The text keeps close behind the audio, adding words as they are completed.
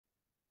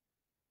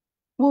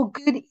Well,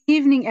 good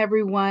evening,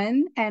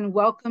 everyone, and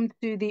welcome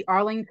to the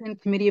Arlington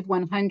Committee of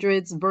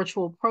 100's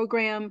virtual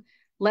program,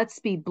 Let's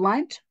Be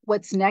Blunt,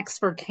 What's Next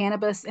for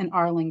Cannabis in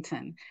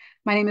Arlington.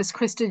 My name is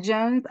Krista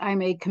Jones.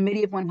 I'm a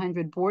Committee of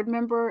 100 board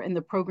member and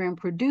the program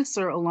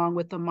producer, along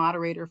with the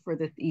moderator for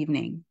this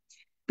evening.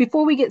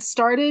 Before we get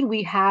started,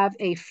 we have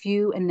a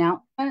few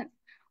announcements.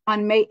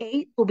 On May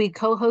 8th, we'll be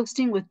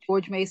co-hosting with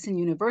George Mason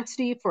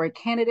University for a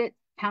candidate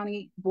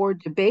county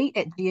board debate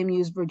at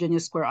GMU's Virginia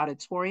Square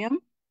Auditorium.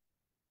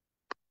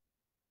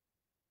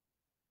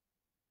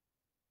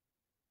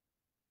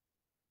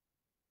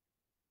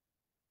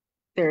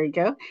 There you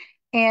go.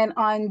 And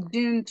on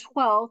June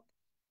 12th,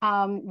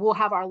 we'll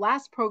have our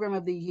last program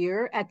of the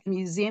year at the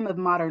Museum of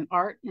Modern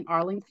Art in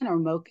Arlington, or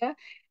MoCA.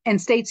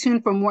 And stay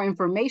tuned for more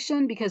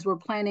information because we're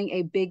planning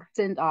a big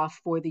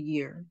send-off for the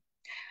year.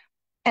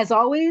 As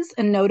always,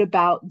 a note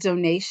about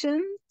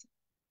donations.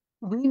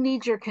 We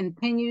need your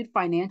continued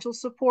financial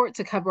support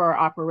to cover our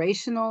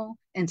operational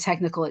and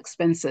technical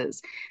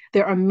expenses.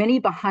 There are many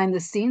behind the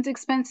scenes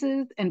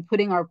expenses in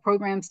putting our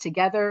programs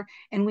together,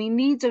 and we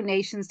need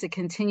donations to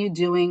continue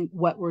doing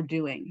what we're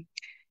doing.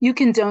 You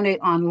can donate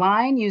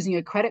online using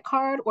a credit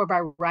card or by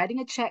writing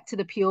a check to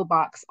the P.O.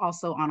 Box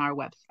also on our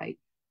website.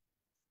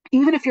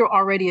 Even if you're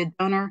already a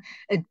donor,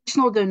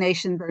 additional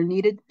donations are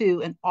needed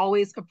too and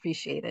always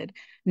appreciated.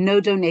 No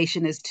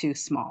donation is too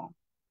small.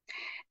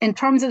 In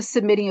terms of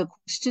submitting a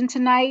question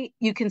tonight,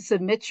 you can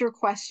submit your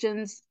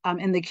questions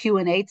in the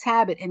Q&A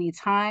tab at any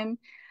time.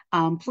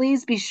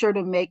 Please be sure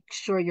to make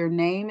sure your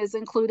name is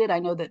included. I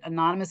know that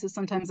anonymous is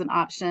sometimes an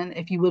option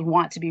if you would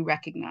want to be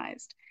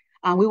recognized.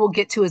 We will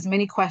get to as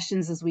many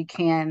questions as we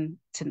can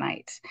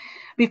tonight.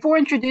 Before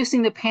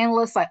introducing the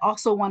panelists, I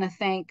also want to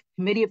thank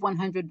Committee of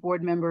 100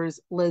 board members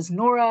Liz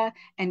Nora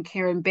and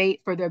Karen Bate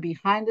for their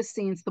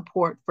behind-the-scenes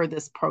support for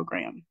this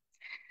program.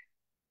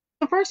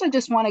 So first, I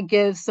just want to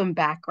give some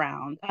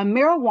background.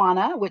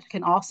 Marijuana, which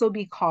can also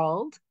be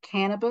called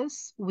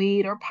cannabis,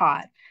 weed, or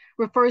pot,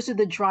 refers to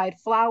the dried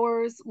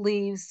flowers,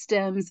 leaves,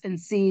 stems, and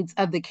seeds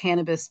of the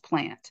cannabis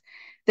plant.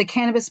 The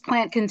cannabis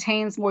plant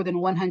contains more than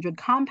 100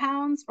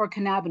 compounds or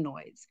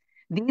cannabinoids.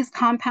 These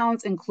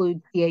compounds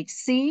include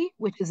THC,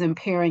 which is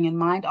impairing and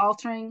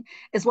mind-altering,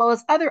 as well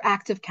as other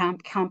active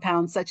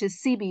compounds such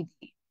as CBD.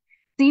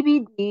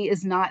 CBD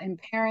is not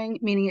impairing,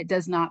 meaning it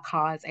does not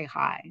cause a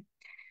high.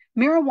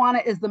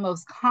 Marijuana is the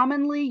most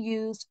commonly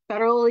used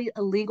federally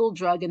illegal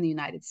drug in the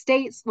United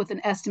States, with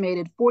an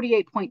estimated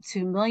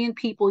 48.2 million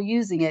people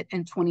using it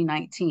in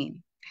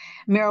 2019.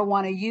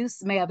 Marijuana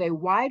use may have a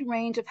wide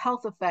range of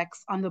health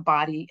effects on the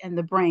body and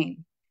the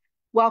brain.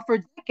 While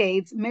for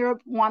decades,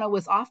 marijuana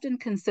was often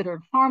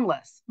considered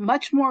harmless,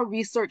 much more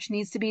research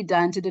needs to be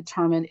done to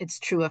determine its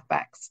true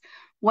effects.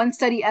 One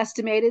study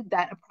estimated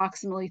that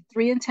approximately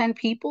 3 in 10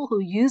 people who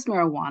use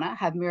marijuana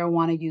have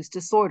marijuana use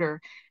disorder,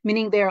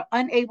 meaning they are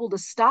unable to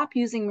stop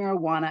using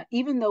marijuana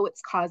even though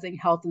it's causing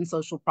health and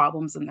social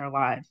problems in their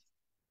lives.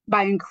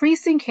 By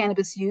increasing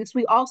cannabis use,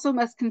 we also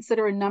must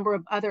consider a number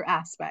of other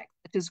aspects,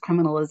 such as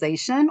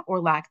criminalization or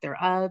lack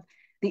thereof,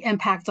 the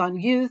impact on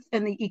youth,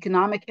 and the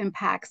economic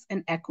impacts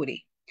and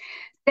equity.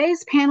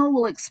 Today's panel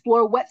will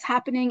explore what's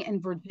happening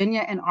in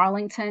Virginia and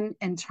Arlington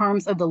in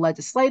terms of the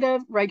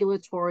legislative,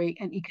 regulatory,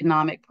 and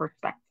economic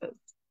perspectives.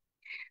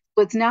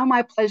 So it's now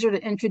my pleasure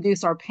to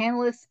introduce our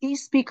panelists. Each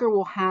speaker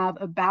will have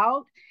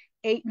about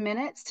 8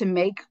 minutes to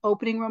make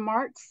opening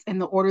remarks in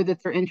the order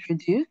that they're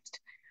introduced.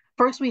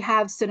 First, we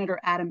have Senator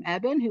Adam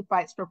Ebbin, who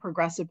fights for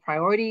progressive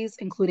priorities,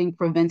 including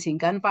preventing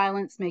gun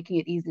violence, making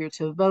it easier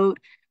to vote,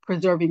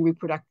 preserving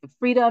reproductive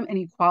freedom, and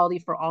equality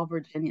for all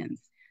Virginians.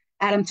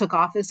 Adam took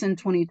office in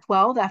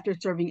 2012 after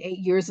serving 8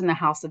 years in the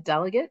House of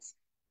Delegates.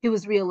 He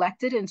was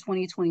reelected in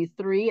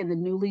 2023 in the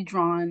newly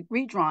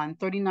redrawn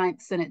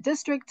 39th Senate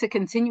District to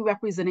continue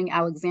representing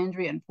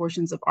Alexandria and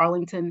portions of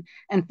Arlington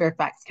and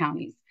Fairfax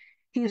counties.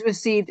 He's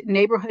received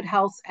Neighborhood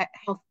Health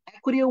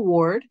Equity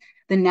Award,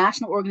 the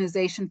National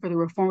Organization for the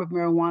Reform of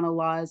Marijuana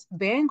Laws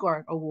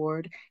Vanguard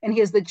Award, and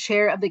he is the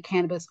chair of the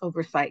Cannabis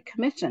Oversight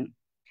Commission.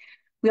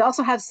 We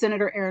also have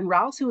Senator Aaron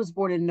Rouse, who was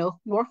born in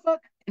Norfolk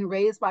and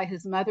raised by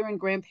his mother and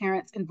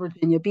grandparents in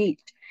Virginia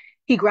Beach.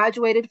 He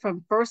graduated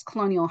from First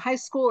Colonial High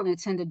School and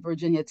attended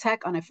Virginia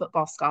Tech on a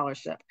football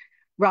scholarship.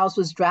 Rouse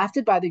was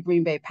drafted by the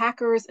Green Bay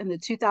Packers in the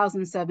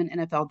 2007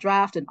 NFL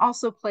Draft and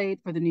also played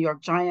for the New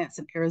York Giants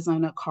and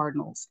Arizona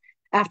Cardinals.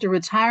 After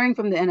retiring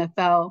from the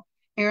NFL,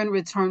 Aaron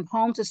returned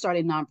home to start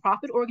a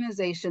nonprofit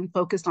organization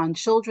focused on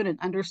children in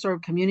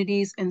underserved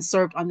communities and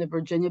served on the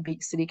Virginia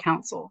Beach City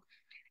Council.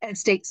 As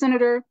state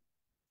senator,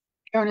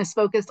 Aaron is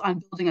focused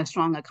on building a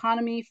strong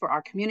economy for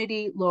our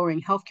community, lowering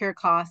healthcare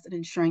costs, and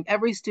ensuring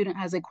every student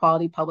has a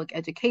quality public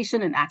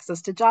education and access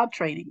to job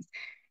trainings.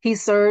 He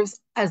serves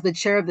as the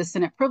chair of the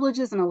Senate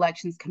Privileges and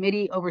Elections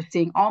Committee,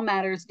 overseeing all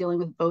matters dealing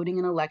with voting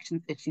and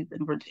elections issues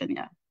in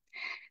Virginia.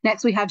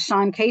 Next, we have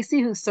Sean Casey,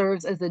 who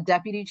serves as the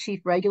Deputy Chief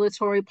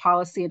Regulatory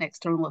Policy and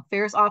External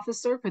Affairs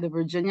Officer for the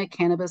Virginia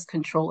Cannabis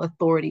Control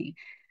Authority.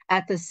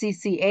 At the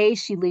CCA,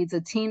 she leads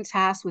a team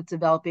tasked with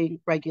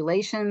developing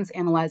regulations,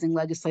 analyzing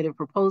legislative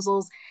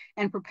proposals,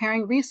 and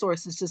preparing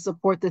resources to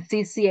support the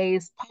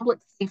CCA's public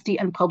safety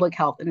and public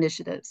health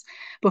initiatives.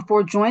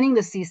 Before joining the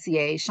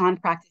CCA, Sean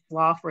practiced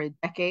law for a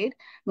decade,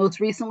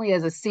 most recently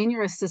as a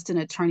senior assistant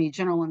attorney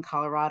general in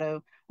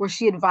Colorado, where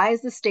she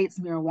advised the state's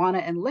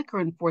marijuana and liquor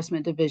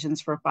enforcement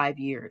divisions for 5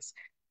 years.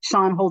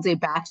 Sean holds a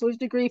bachelor's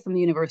degree from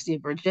the University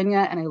of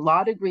Virginia and a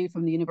law degree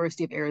from the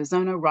University of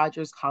Arizona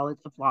Rogers College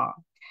of Law.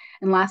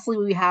 And lastly,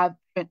 we have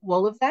Trent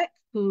Wolovec,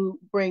 who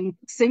brings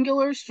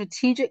singular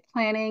strategic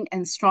planning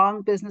and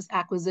strong business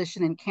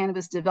acquisition and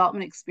cannabis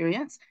development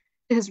experience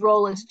to his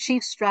role as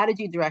Chief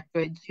Strategy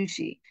Director at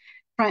Jushi.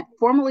 Trent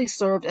formerly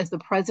served as the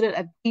president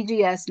of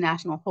PGS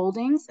National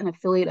Holdings, an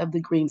affiliate of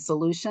the Green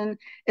Solution,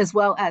 as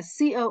well as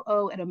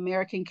COO at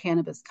American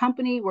Cannabis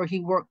Company, where he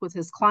worked with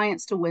his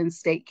clients to win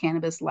state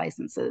cannabis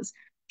licenses.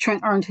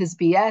 Trent earned his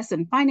BS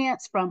in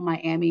finance from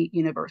Miami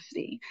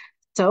University.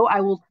 So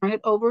I will turn it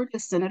over to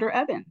Senator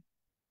Evan.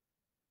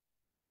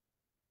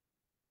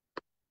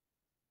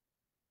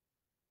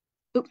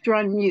 Oops, you're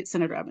on mute,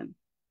 Senator Evan.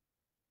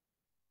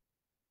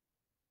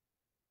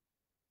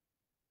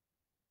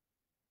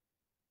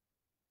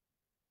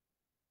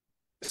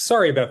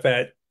 Sorry about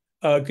that.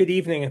 Good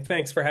evening, and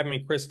thanks for having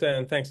me, Krista,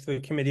 and thanks to the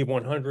Committee of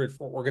 100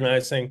 for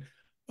organizing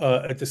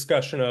a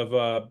discussion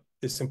of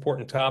this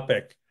important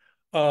topic.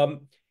 One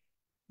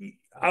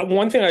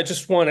thing I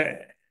just want to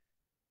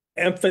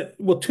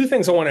two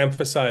things I want to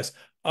emphasize.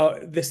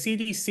 The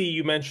CDC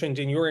you mentioned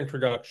in your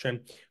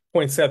introduction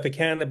points out that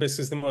cannabis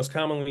is the most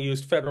commonly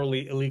used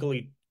federally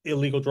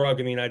illegal drug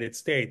in the United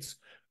States,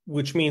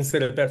 which means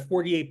that about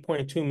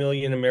 48.2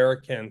 million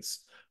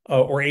Americans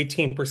or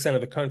 18%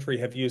 of the country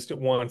have used it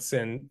once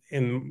in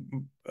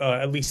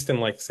at least in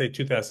like say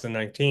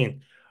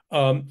 2019.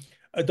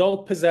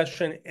 Adult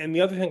possession, and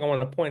the other thing I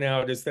want to point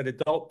out is that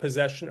adult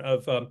possession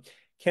of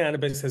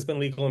cannabis has been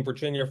legal in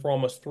Virginia for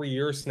almost 3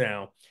 years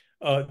now.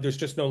 There's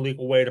just no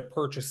legal way to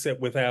purchase it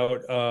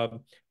without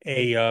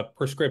a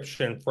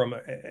prescription from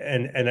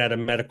and at a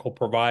medical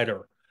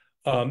provider.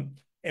 And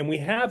we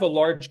have a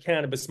large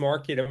cannabis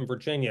market in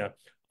Virginia.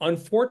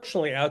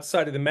 Unfortunately,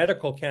 outside of the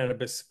medical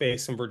cannabis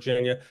space in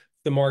Virginia,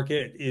 the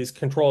market is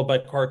controlled by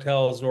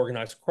cartels and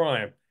organized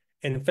crime.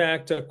 And in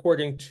fact,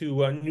 according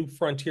to New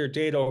Frontier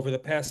data, over the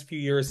past few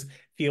years,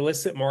 the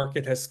illicit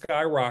market has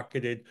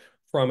skyrocketed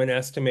from an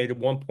estimated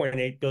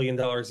 $1.8 billion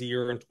a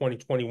year in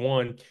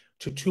 2021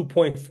 to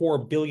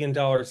 $2.4 billion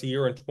a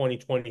year in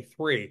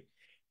 2023.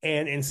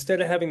 And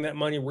instead of having that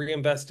money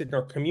reinvested in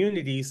our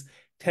communities,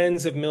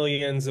 tens of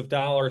millions of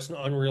dollars in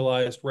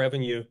unrealized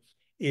revenue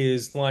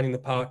is lining the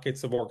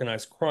pockets of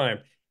organized crime.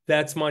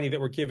 That's money that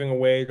we're giving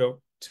away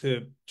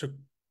to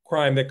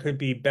crime that could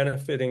be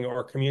benefiting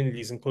our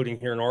communities, including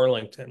here in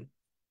Arlington.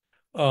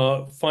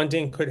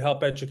 Funding could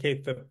help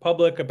educate the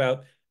public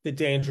about the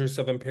dangers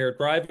of impaired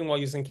driving while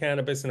using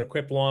cannabis and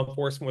equip law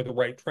enforcement with the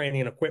right training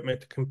and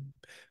equipment to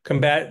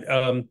combat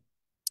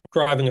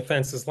driving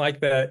offenses like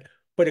that.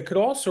 But it could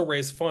also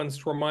raise funds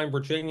to remind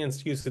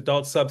Virginians to use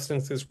adult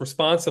substances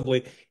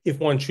responsibly if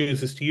one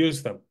chooses to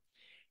use them.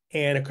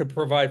 And it could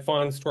provide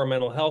funds to our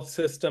mental health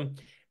system.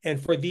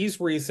 And for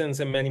these reasons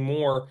and many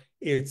more,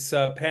 it's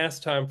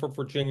past time for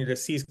Virginia to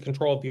seize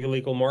control of the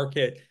illegal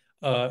market,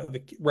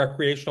 the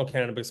recreational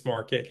cannabis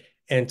market,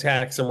 and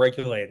tax and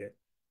regulate it.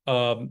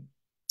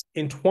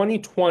 In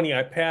 2020,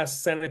 I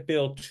passed Senate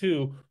Bill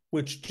 2,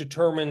 which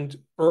determined,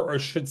 or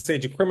should say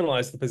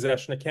decriminalized the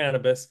possession of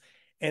cannabis.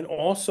 And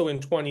also in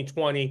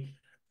 2020,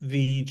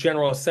 the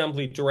General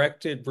Assembly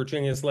directed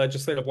Virginia's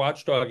legislative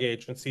watchdog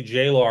agency,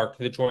 JLARC,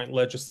 the Joint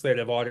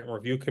Legislative Audit and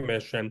Review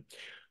Commission,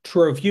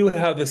 to review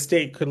how the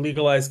state could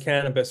legalize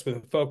cannabis with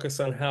a focus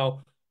on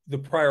how the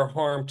prior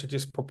harm to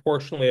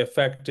disproportionately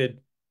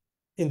affected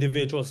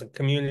individuals and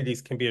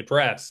communities can be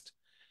addressed.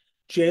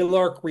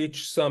 JLARC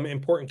reached some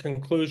important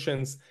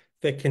conclusions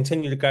that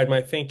continue to guide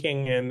my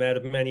thinking and that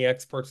of many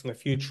experts in the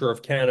future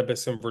of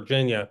cannabis in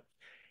Virginia.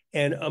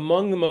 And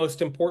among the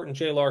most important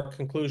JLARC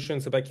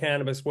conclusions about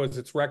cannabis was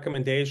its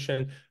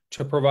recommendation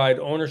to provide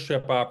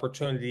ownership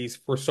opportunities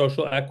for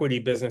social equity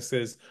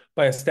businesses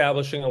by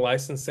establishing a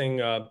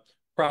licensing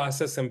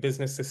process and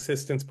business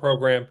assistance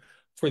program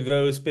for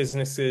those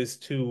businesses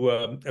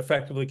to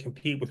effectively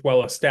compete with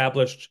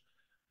well-established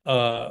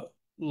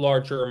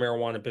larger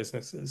marijuana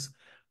businesses.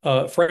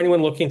 For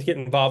anyone looking to get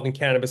involved in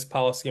cannabis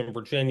policy in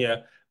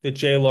Virginia, the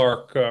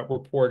JLARC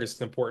report is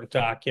an important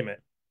document.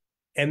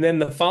 And then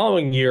the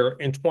following year,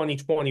 in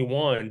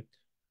 2021,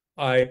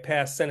 I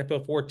passed Senate Bill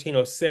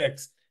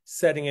 1406,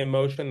 setting in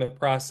motion the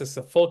process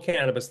of full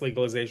cannabis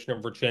legalization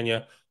in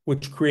Virginia,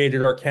 which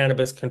created our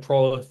Cannabis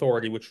Control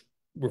Authority, which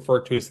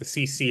referred to as the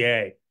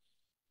CCA.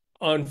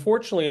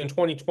 Unfortunately, in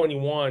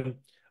 2021,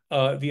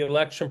 the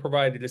election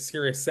provided a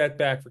serious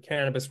setback for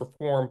cannabis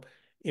reform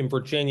in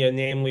Virginia.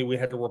 Namely, we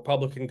had a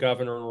Republican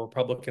governor and a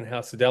Republican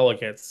House of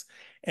Delegates.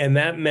 And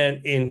that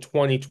meant in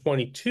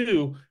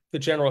 2022, the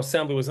General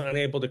Assembly was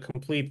unable to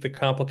complete the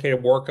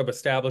complicated work of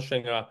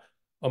establishing a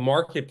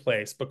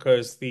marketplace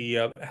because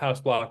the House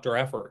blocked our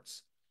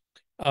efforts.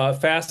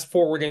 Fast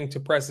forwarding to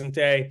present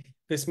day,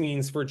 this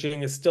means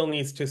Virginia still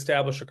needs to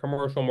establish a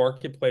commercial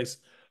marketplace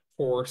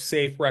for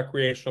safe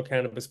recreational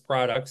cannabis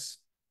products.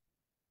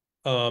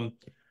 Um,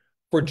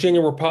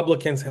 Virginia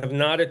Republicans have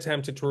not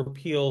attempted to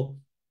repeal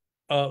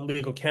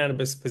legal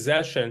cannabis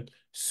possession,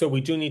 so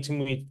we do need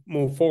to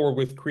move forward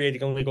with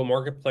creating a legal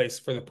marketplace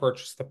for the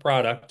purchase of the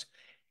product.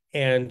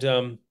 And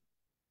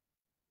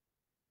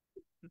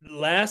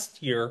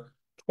last year,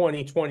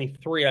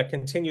 2023, I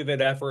continued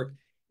that effort,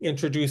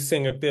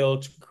 introducing a bill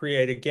to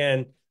create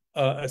again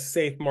a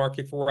safe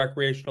market for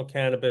recreational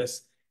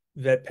cannabis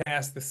that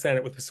passed the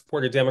Senate with the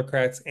support of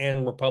Democrats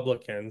and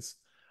Republicans.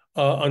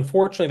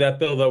 Unfortunately, that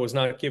bill, though, was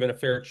not given a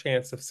fair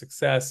chance of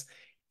success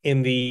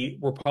in the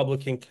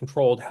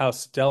Republican-controlled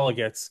House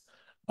delegates.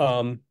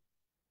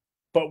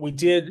 But we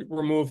did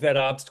remove that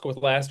obstacle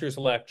with last year's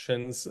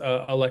elections,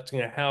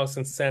 electing a House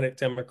and Senate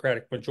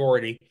Democratic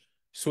majority.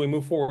 So we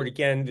move forward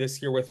again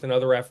this year with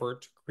another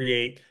effort to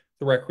create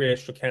the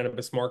recreational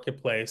cannabis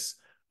marketplace.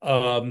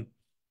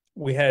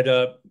 We had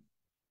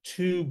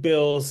two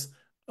bills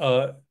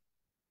to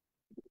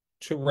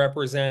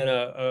represent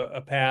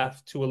a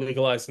path to a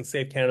legalized and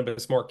safe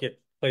cannabis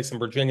marketplace in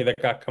Virginia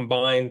that got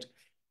combined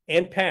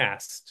and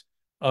passed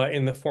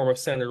in the form of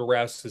Senator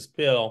Rouse's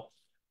bill.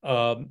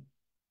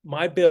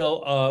 My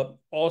bill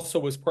also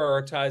was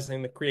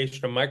prioritizing the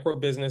creation of micro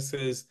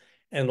businesses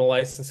and the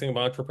licensing of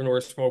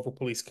entrepreneurs from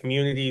over-policed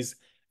communities,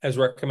 as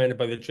recommended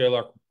by the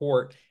JLARC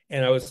report.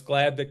 And I was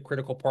glad that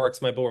critical parts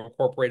of my bill were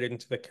incorporated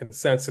into the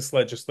consensus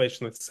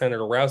legislation that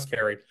Senator Rouse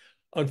carried.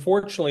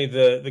 Unfortunately,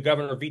 the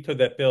governor vetoed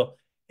that bill,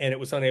 and it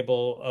was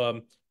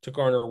unable to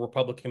garner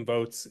Republican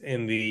votes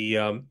in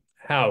the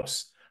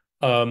House.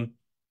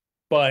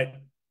 But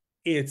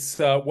it's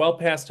well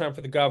past time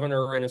for the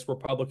governor and his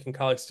Republican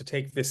colleagues to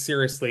take this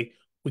seriously.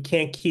 We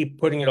can't keep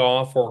putting it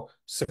off or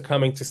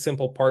succumbing to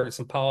simple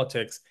partisan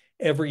politics.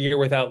 Every year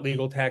without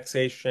legal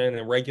taxation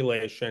and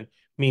regulation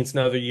means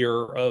another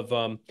year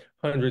of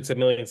hundreds of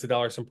millions of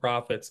dollars in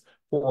profits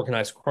for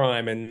organized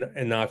crime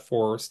and not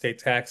for state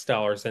tax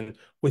dollars. And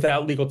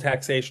without legal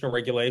taxation or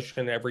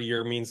regulation, every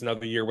year means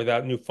another year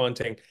without new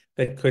funding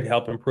that could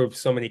help improve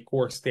so many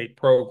core state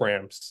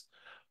programs.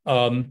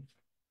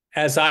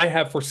 As I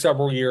have for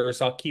several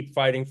years, I'll keep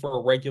fighting for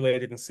a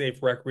regulated and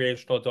safe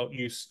recreational adult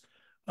use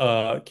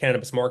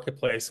cannabis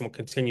marketplace, and will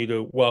continue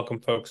to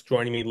welcome folks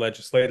joining me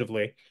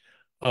legislatively.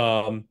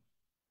 Um,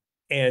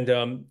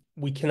 and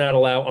we cannot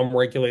allow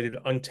unregulated,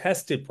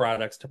 untested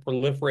products to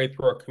proliferate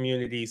through our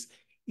communities,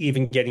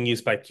 even getting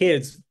used by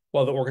kids,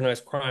 while the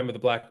organized crime of the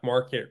black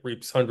market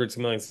reaps hundreds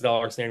of millions of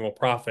dollars in annual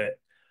profit.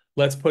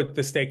 Let's put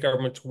the state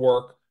government to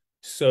work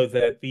so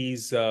that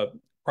these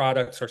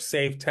products are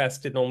safe,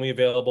 tested, and only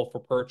available for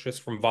purchase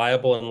from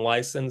viable and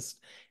licensed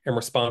and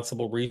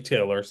responsible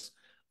retailers.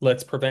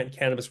 Let's prevent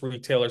cannabis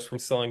retailers from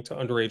selling to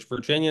underage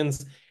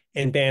Virginians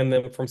and ban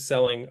them from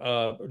selling,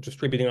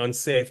 distributing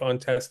unsafe,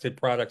 untested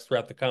products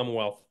throughout the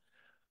Commonwealth.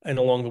 And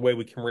along the way,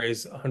 we can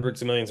raise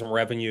hundreds of millions in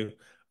revenue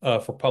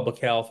for public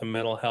health and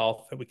mental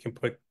health that we can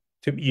put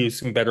to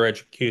use in better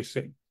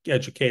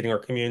educating our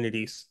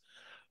communities.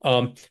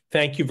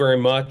 Thank you very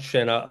much,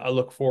 and I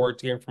look forward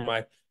to hearing from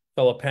my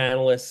fellow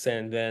panelists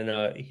and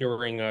then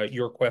hearing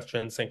your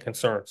questions and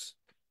concerns.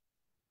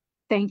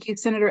 Thank you,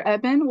 Senator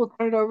Edmond. We'll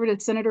turn it over to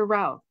Senator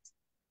Rouse.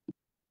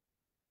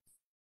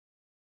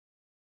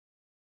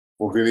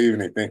 Well, good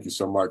evening. Thank you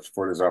so much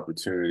for this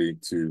opportunity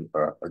to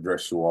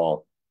address you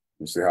all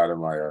and say hi to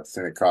my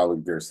Senate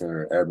colleague there,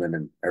 Senator Edmond,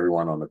 and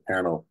everyone on the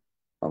panel.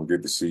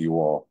 Good to see you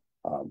all.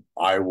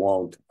 I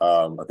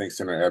think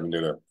Senator Edmond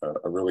did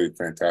a really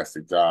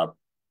fantastic job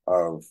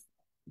of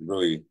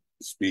really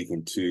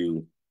speaking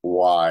to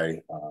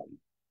why,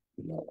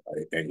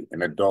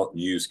 an adult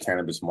use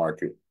cannabis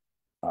market,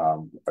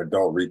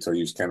 adult retail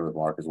use cannabis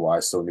market is why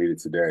it's so needed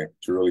today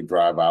to really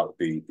drive out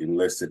the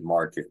illicit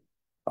market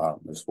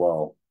as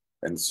well.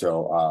 And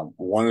so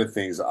one of the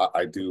things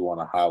I do want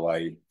to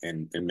highlight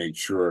and make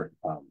sure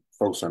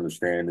folks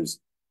understand is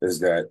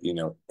that,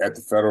 at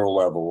the federal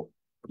level,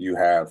 you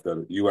have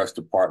the U.S.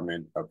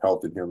 Department of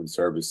Health and Human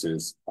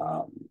Services,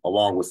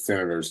 along with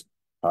senators,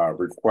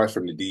 request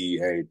from the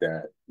DEA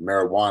that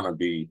marijuana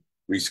be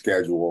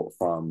rescheduled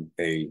from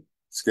a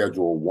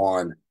Schedule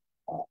 1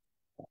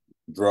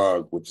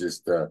 drug, which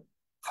is the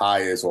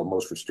highest or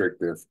most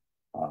restrictive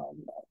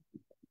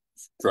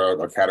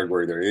drug or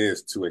category there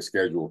is, to a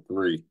Schedule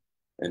 3.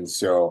 And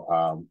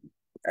so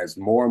as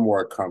more and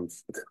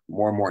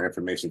more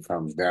information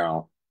comes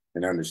down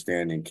in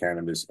understanding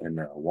cannabis and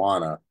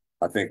marijuana,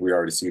 I think we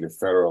already see the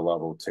federal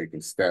level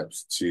taking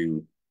steps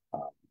to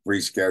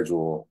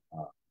reschedule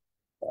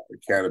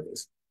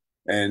cannabis.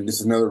 And this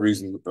is another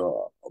reason, a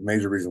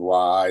major reason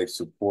why I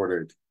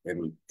supported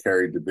and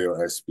carried the bill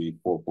SB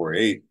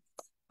 448.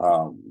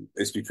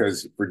 It's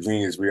because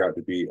Virginia is we ought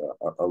to be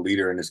a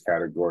leader in this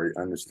category,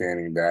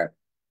 understanding that,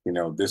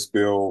 this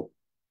bill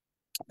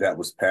that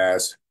was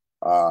passed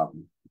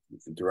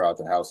throughout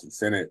the House and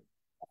Senate,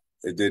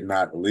 it did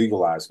not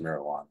legalize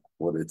marijuana.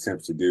 What it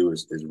attempts to do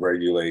is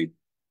regulate,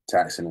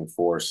 tax, and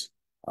enforce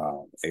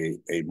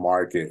a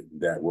market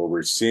that where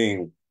we're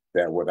seeing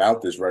that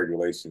without this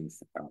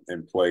regulations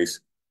in place,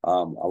 a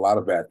lot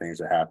of bad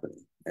things are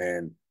happening.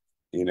 And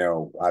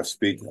I've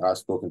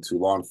spoken to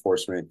law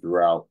enforcement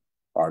throughout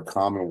our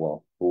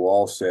Commonwealth who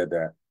all said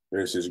that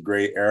there's this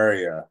gray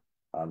area,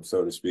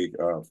 so to speak,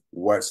 of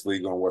what's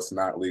legal and what's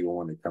not legal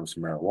when it comes to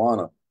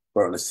marijuana.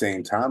 But at the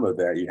same time of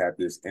that, you have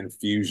this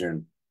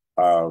infusion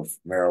of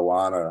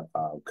marijuana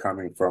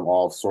coming from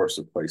all sorts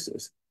of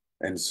places.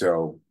 And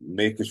so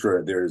making sure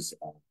that there's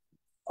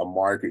a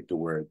market to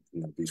where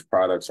these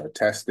products are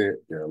tested,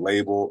 they're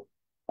labeled,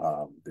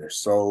 they're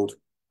sold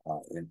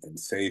in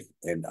safe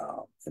and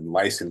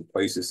licensed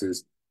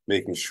places,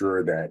 making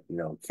sure that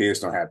kids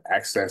don't have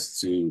access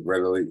to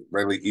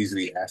readily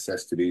easily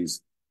access to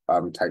these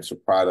types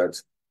of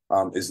products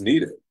is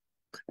needed.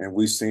 And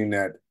we've seen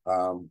that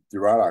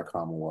throughout our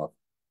Commonwealth.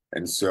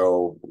 And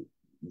so,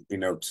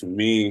 to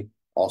me,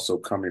 also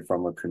coming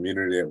from a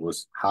community that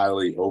was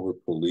highly over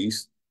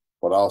policed,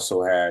 but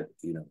also had,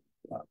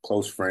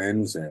 close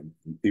friends and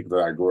people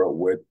that I grew up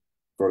with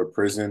go to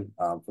prison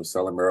for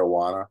selling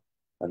marijuana.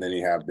 And then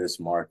you have this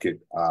market,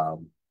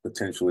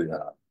 potentially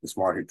this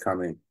market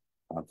coming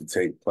to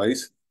take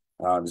place.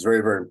 It's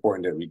very, very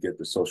important that we get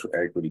the social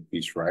equity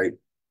piece right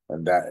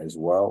and that as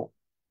well.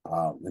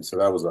 And so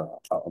that was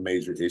a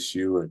major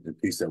issue and a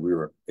piece that we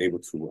were able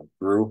to work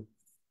through.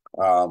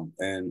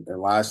 And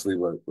lastly,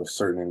 but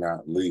certainly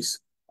not least,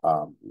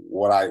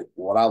 what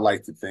I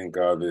like to think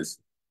of is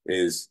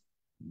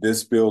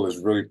this bill is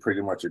really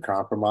pretty much a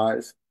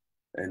compromise.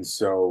 And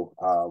so,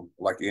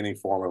 like any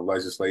form of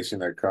legislation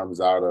that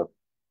comes out of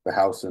the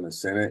House and the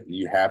Senate,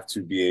 you have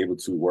to be able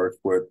to work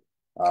with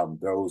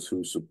those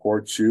who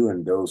support you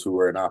and those who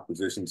are in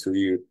opposition to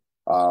you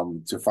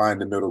to find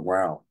the middle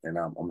ground. And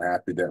I'm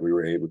happy that we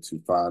were able to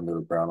find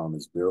middle ground on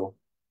this bill.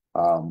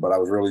 But I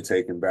was really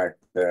taken back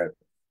that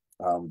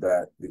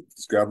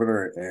this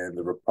governor and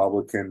the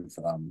Republicans,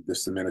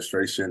 this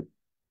administration,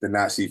 did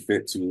not see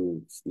fit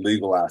to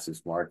legalize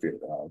this market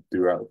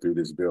through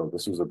this bill.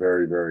 This was a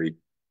very, very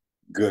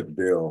good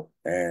bill,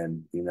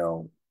 and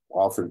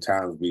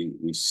oftentimes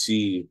we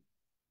see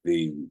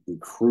the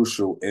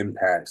crucial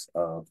impacts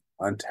of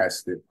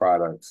untested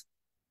products,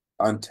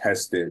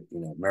 untested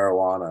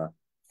marijuana,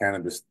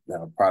 cannabis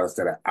products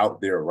that are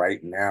out there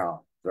right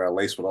now that are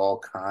laced with all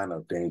kind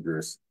of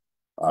dangerous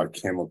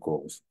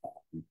chemicals.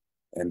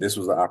 And this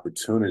was an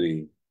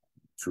opportunity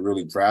to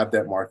really drive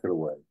that market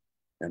away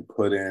and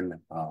put in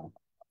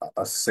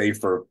a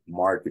safer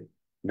market.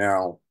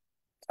 Now,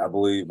 I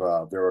believe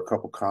there were a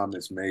couple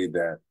comments made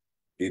that,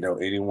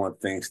 anyone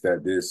thinks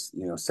that this,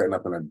 setting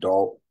up an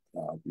adult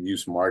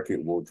use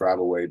market will drive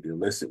away the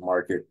illicit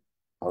market.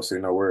 I'll say,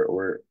 no,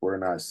 we're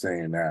not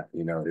saying that.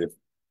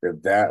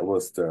 If that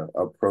was the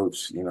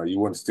approach, you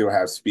wouldn't still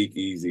have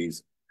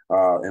speakeasies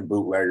and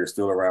bootleggers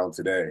still around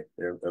today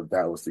if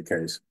that was the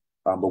case.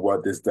 But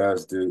what this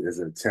does do is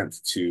an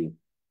attempt to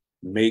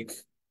make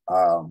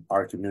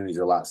our communities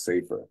a lot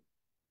safer,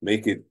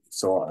 make it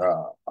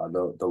so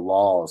the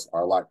laws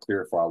are a lot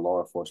clearer for our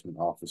law enforcement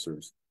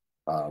officers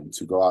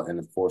to go out and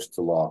enforce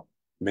the law,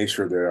 make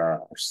sure there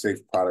are safe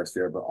products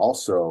there, but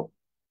also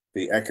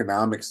the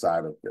economic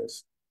side of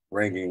this,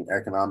 bringing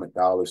economic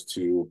dollars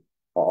to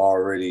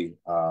already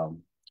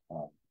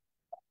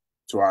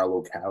to our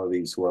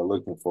localities who are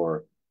looking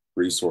for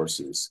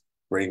resources,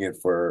 bring in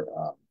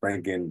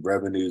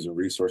revenues and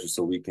resources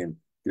so we can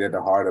get at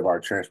the heart of our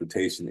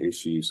transportation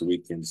issues, so we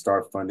can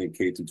start funding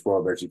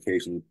K-12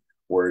 education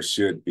where it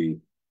should be.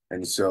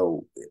 And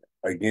so,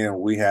 again,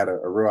 we had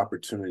a real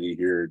opportunity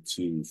here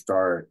to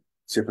start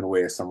chipping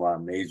away at some of our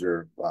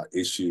major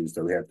issues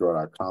that we have throughout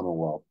our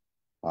Commonwealth.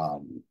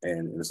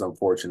 And it's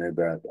unfortunate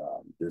that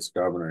this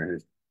governor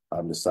has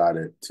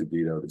decided to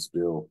veto this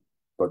bill,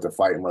 but the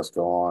fight must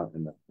go on,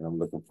 and I'm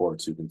looking forward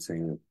to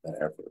continuing that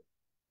effort.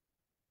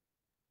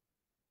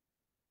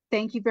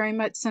 Thank you very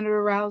much,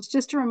 Senator Rouse.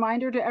 Just a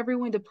reminder to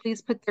everyone to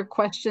please put their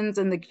questions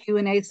in the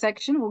Q&A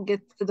section. We'll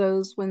get to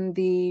those when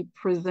the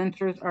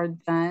presenters are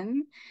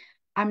done.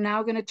 I'm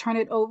now going to turn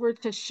it over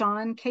to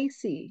Sean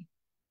Casey.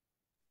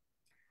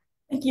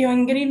 Thank you,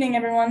 and good evening,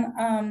 everyone.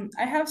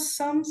 I have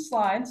some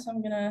slides, so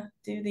I'm going to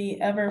do the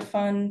ever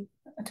fun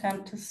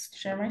attempt to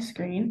share my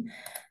screen.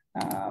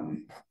 No,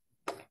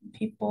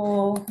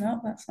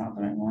 that's not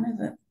the right one,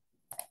 is it?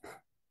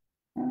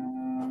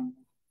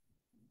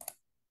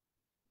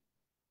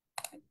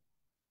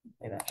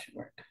 That should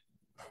work.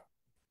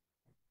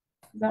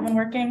 Is that one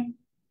working?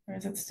 Or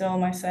is it still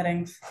my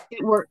settings?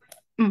 It worked.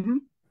 Mm-hmm.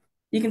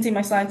 You can see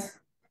my slides?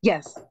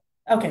 Yes.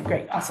 Okay,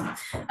 great, awesome.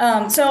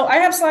 So I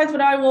have slides,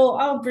 but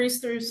I'll breeze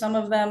through some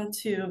of them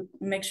to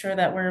make sure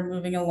that we're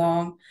moving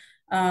along.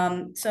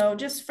 So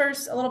just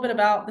first, a little bit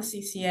about the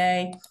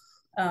CCA.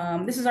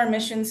 This is our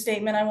mission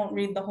statement. I won't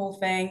read the whole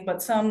thing,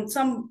 but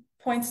some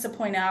points to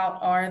point out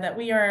are that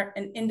we are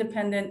an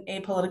independent,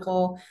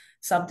 apolitical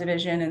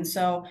subdivision. And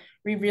so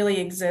we really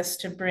exist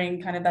to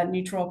bring kind of that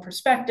neutral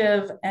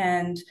perspective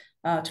and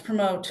to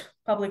promote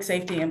public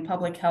safety and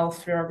public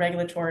health through our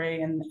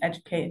regulatory and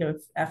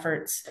educative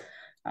efforts.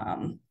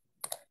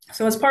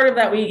 So as part of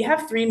that, we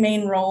have three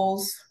main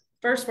roles.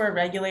 First, we're a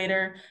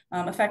regulator.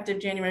 Effective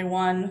January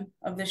 1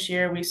 of this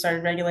year, we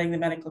started regulating the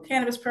medical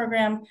cannabis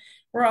program.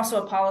 We're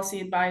also a policy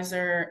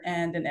advisor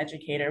and an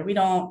educator. We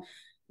don't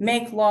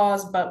make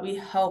laws, but we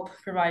help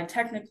provide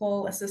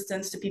technical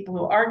assistance to people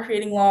who are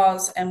creating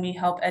laws, and we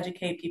help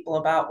educate people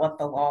about what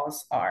the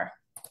laws are.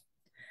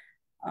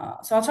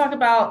 So I'll talk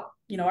about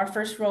our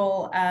first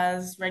role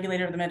as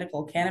regulator of the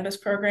medical cannabis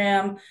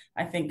program.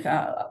 I think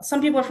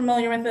some people are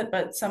familiar with it,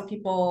 but some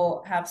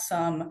people have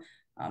some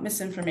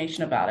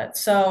misinformation about it.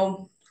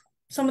 So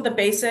some of the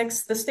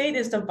basics, the state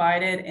is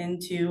divided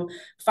into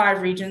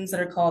 5 regions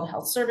that are called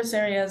health service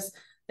areas.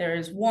 There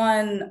is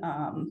one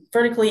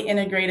vertically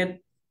integrated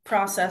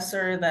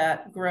processor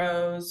that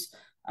grows,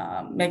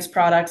 makes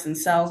products and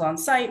sells on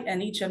site,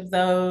 and each of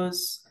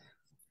those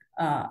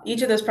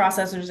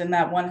processors in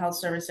that one health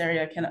service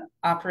area can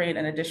operate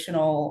an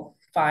additional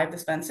 5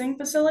 dispensing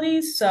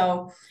facilities.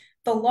 So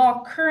the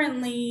law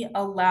currently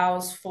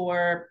allows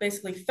for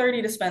basically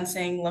 30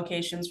 dispensing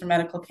locations for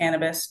medical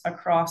cannabis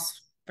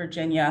across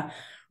Virginia.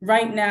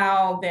 Right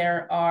now,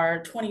 there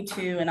are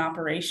 22 in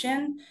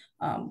operation.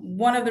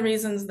 One of the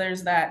reasons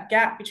there's that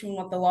gap between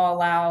what the law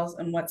allows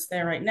and what's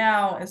there right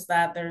now is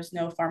that there's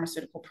no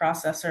pharmaceutical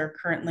processor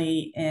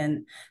currently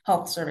in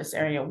Health Service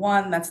Area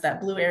 1. That's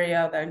that blue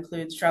area that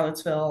includes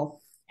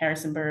Charlottesville,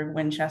 Harrisonburg,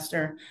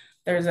 Winchester.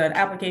 There's an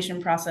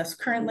application process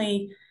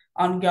currently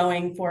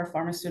ongoing for a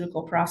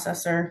pharmaceutical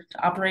processor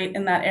to operate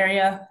in that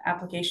area.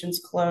 Applications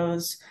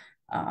close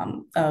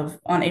on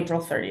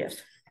April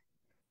 30th.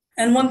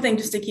 And one thing,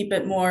 just to keep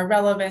it more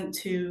relevant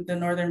to the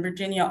Northern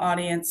Virginia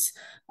audience,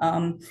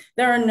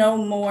 there are no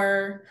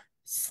more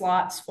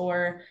slots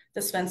for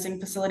dispensing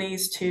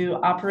facilities to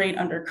operate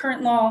under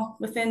current law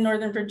within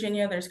Northern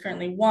Virginia. There's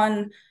currently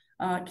one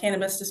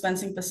cannabis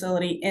dispensing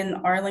facility in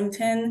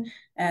Arlington,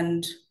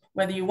 and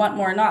whether you want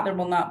more or not, there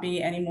will not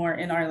be any more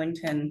in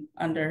Arlington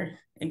under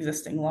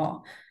existing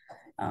law.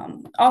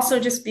 Also,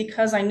 just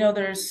because I know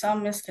there's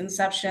some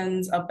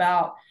misconceptions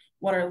about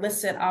what are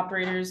licit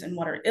operators and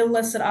what are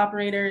illicit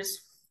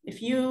operators.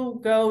 If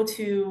you go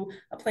to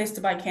a place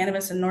to buy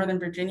cannabis in Northern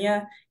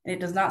Virginia and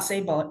it does not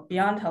say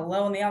Beyond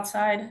Hello on the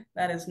outside,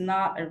 that is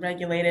not a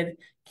regulated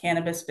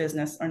cannabis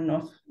business or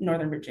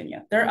Northern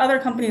Virginia. There are other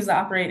companies that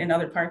operate in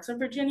other parts of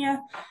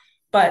Virginia,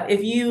 but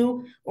if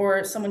you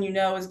or someone you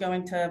know is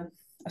going to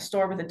a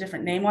store with a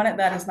different name on it,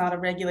 that is not a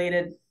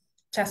regulated,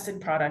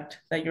 tested product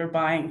that you're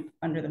buying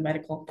under the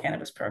medical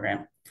cannabis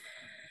program.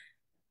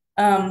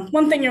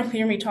 One thing you'll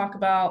hear me talk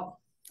about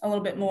a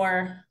little bit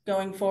more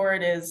going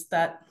forward is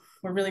that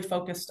we're really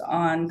focused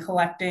on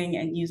collecting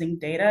and using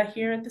data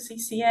here at the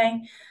CCA.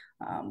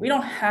 We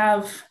don't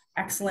have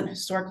excellent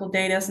historical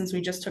data since we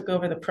just took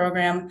over the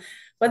program,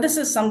 but this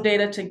is some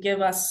data to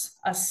give us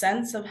a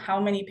sense of how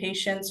many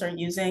patients are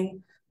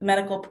using the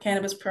medical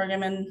cannabis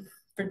program in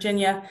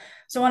Virginia.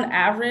 So on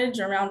average,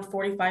 around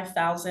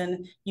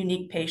 45,000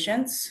 unique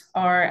patients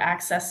are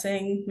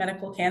accessing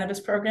medical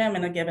cannabis program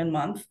in a given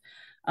month.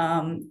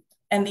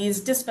 And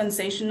these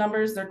dispensation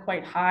numbers, they're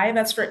quite high.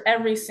 That's for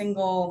every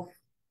single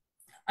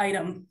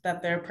item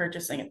that they're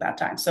purchasing at that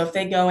time. So if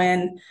they go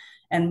in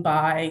and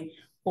buy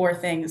 4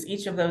 things,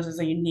 each of those is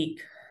a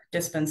unique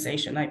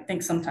dispensation. I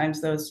think sometimes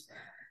those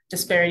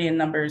disparity in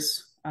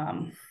numbers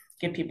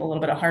give people a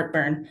little bit of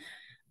heartburn.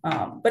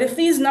 But if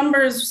these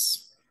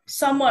numbers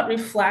somewhat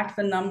reflect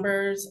the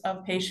numbers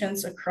of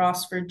patients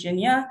across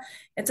Virginia,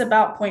 it's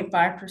about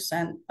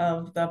 0.5%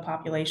 of the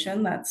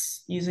population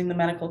that's using the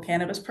medical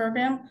cannabis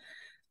program.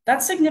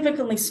 That's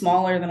significantly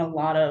smaller than a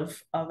lot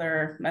of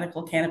other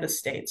medical cannabis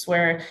states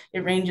where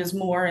it ranges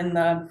more in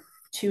the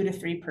 2 to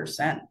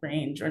 3%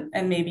 range,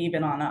 and maybe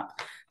even on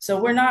up.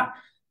 So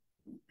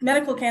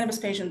medical cannabis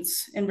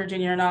patients in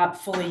Virginia are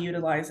not fully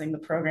utilizing the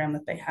program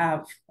that they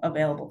have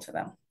available to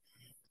them.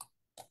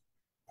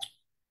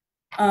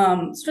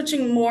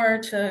 Switching more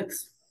to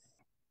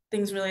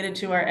things related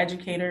to our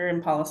educator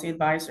and policy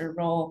advisor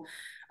role.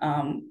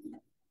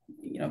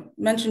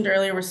 Mentioned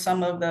earlier were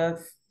some of the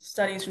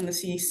studies from the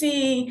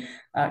CDC,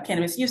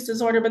 cannabis use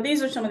disorder, but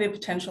these are some of the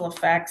potential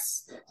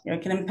effects.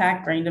 It can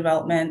impact brain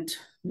development,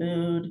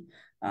 mood.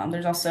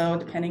 There's also,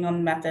 depending on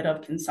the method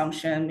of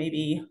consumption,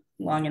 maybe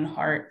lung and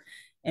heart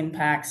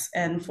impacts.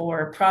 And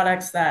for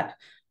products that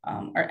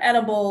are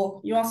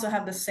edible, you also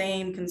have the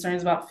same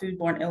concerns about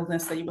foodborne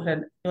illness that you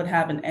would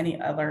have in any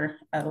other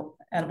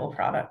edible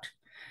product.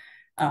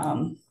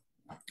 And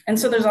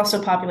so there's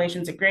also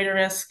populations at greater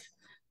risk.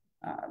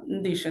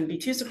 These shouldn't be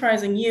too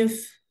surprising: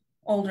 youth,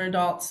 older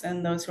adults,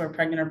 and those who are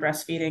pregnant or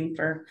breastfeeding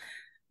for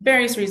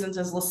various reasons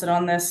as listed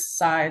on this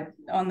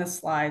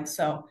slide.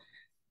 So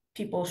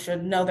people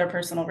should know their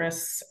personal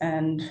risks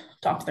and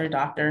talk to their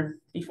doctor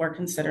before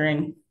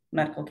considering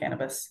medical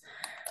cannabis.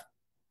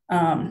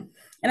 And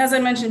as I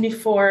mentioned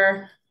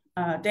before,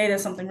 data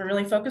is something we're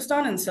really focused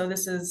on. And so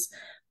this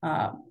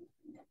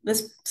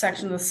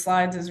section of the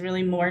slides is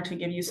really more to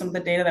give you some of the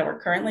data that we're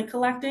currently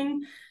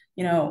collecting.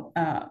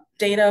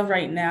 Data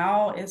right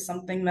now is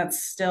something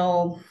that's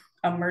still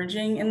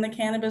emerging in the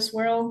cannabis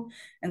world.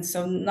 And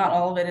so not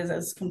all of it is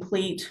as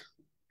complete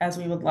as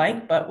we would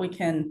like, but we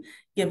can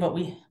give what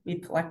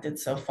we've collected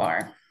so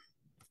far.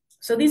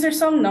 So these are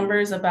some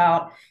numbers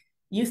about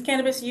youth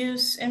cannabis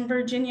use in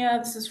Virginia.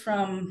 This is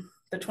from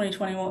the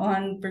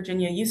 2021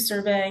 Virginia Youth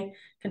Survey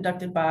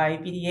conducted by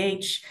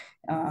VDH.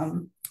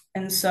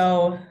 And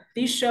so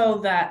these show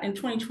that in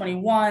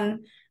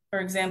 2021, for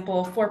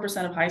example,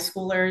 4% of high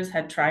schoolers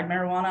had tried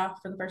marijuana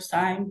for the first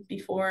time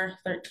before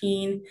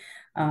 13,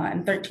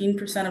 and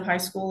 13% of high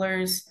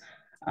schoolers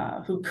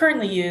who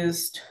currently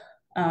used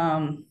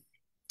one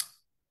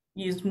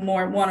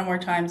or more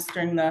times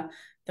during the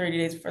 30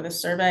 days before the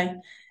survey.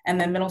 And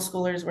then middle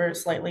schoolers were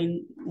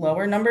slightly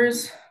lower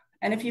numbers.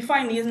 And if you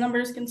find these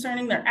numbers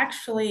concerning, they're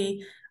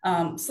actually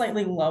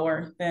slightly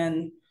lower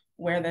than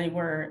where they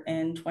were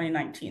in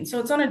 2019. So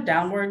it's on a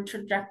downward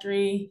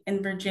trajectory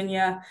in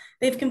Virginia.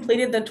 They've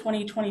completed the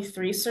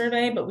 2023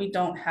 survey, but we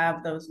don't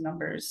have those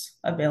numbers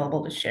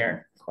available to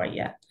share quite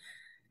yet.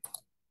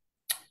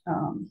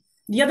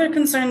 The other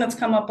concern that's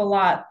come up a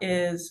lot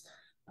is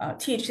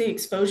THC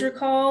exposure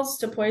calls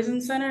to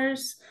poison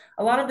centers.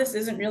 A lot of this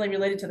isn't really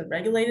related to the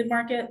regulated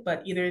market,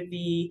 but either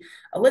the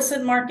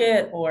illicit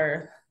market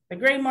or the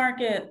gray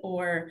market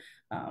or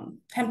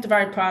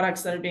hemp-derived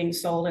products that are being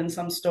sold in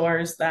some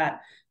stores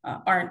that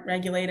aren't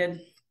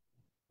regulated.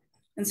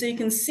 And so you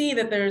can see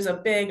that there's a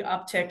big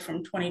uptick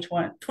from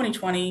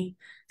 2020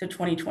 to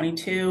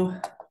 2022.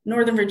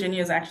 Northern Virginia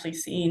has actually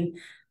seen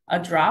a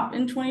drop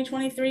in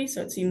 2023.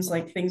 So it seems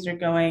like things are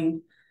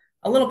going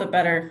a little bit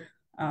better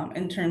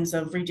in terms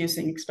of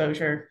reducing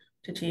exposure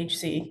to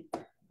THC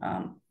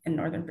in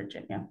Northern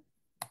Virginia.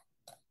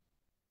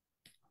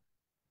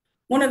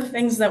 One of the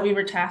things that we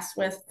were tasked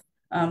with,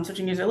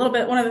 switching gears a little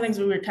bit, one of the things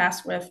we were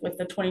tasked with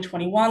the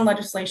 2021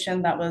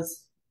 legislation that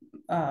was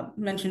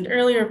mentioned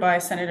earlier by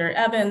Senator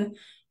Eben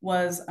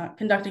was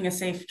conducting a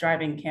safe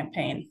driving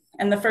campaign.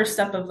 And the first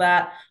step of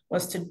that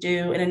was to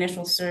do an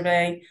initial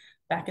survey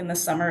back in the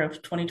summer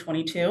of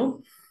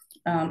 2022.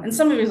 And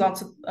some of the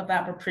results of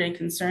that were pretty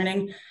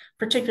concerning,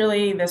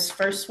 particularly this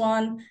first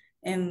one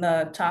in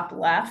the top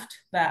left,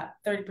 that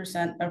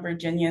 30% of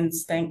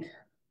Virginians think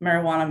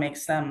marijuana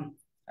makes them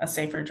a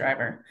safer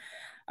driver.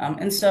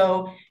 And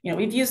so,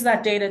 we've used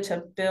that data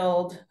to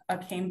build a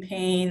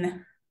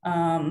campaign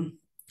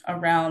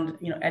around,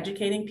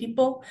 educating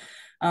people.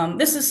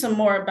 This is some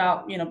more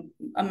about,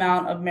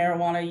 amount of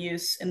marijuana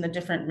use in the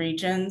different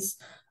regions.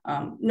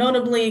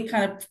 Notably,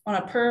 kind of on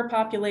a per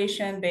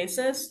population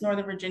basis,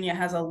 Northern Virginia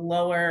has a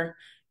lower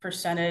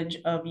percentage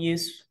of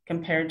use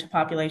compared to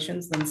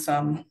populations than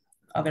some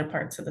other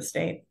parts of the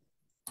state.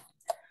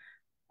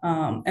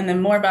 And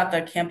then more about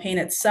the campaign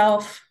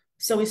itself.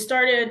 So we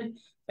started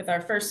with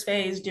our first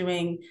phase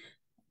doing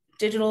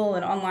digital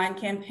and online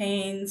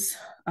campaigns,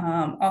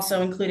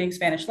 also including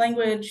Spanish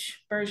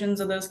language versions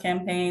of those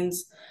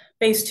campaigns.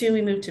 Phase 2,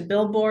 we moved to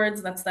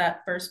billboards. That's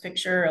that first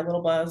picture, a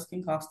little buzz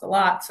can cost a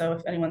lot. So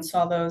if anyone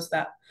saw those,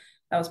 that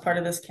was part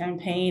of this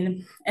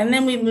campaign. And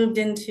then we moved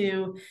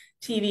into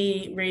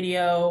TV,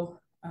 radio,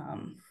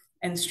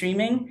 and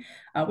streaming.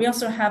 We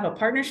also have a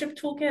partnership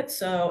toolkit.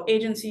 So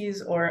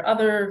agencies or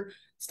other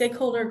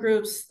stakeholder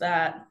groups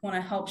that want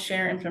to help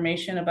share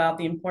information about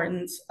the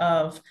importance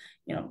of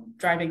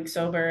driving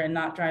sober and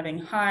not driving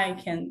high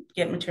can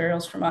get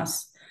materials from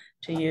us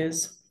to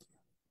use.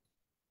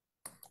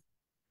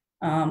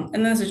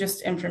 And this is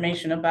just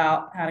information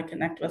about how to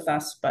connect with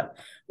us, but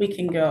we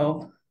can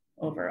go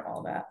over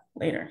all that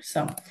later.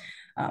 So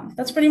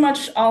that's pretty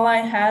much all I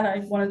had. I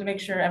wanted to make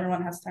sure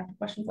everyone has time for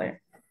questions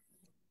later.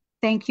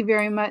 Thank you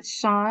very much,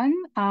 Sean.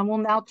 We'll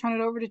now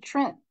turn it over to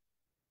Trent.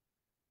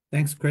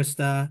 Thanks,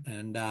 Krista,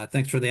 and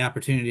thanks for the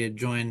opportunity to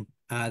join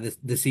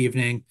this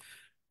evening.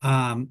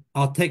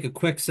 I'll take a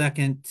quick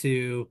second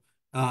to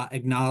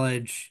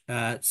acknowledge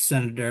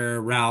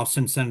Senator Rouse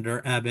and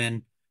Senator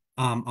Eben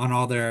on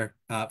all their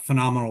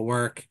phenomenal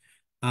work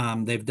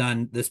they've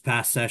done this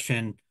past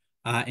session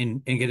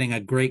in getting a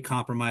great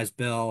compromise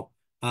bill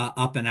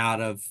up and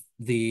out of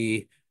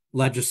the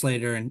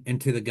legislator and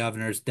into the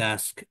governor's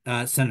desk.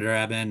 Senator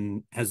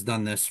Eben has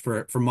done this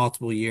for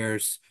multiple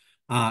years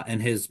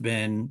and has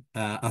been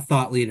a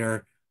thought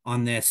leader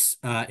on this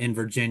in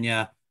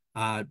Virginia.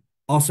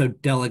 Also,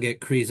 Delegate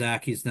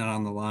Krizak, he's not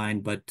on the line,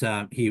 but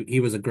he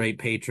was a great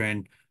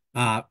patron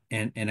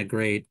and a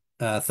great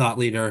thought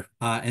leader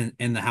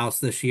in the House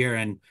this year.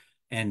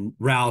 And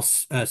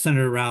Rouse,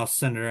 Senator Rouse,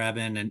 Senator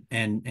Eben,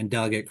 and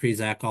Delegate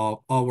Krizak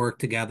all work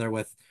together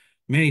with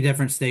many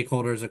different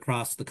stakeholders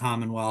across the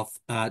Commonwealth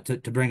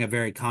to bring a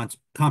very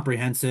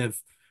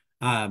comprehensive,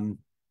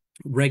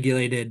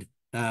 regulated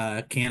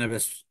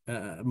cannabis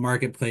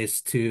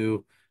marketplace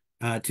to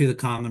the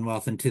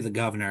Commonwealth and to the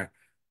governor.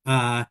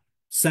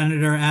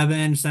 Senator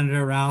Eben,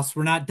 Senator Rouse,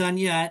 we're not done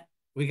yet.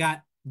 We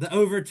got the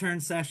overturn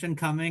session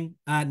coming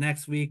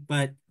next week,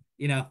 but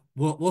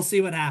we'll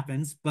see what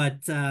happens.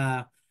 But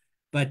I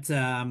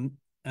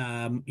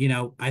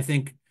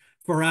think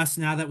for us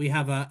now that we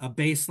have a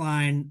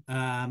baseline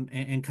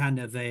and kind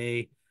of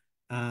a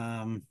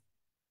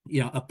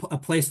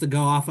place to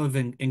go off of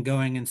and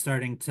going and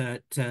starting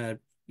to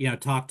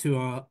talk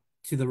to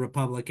the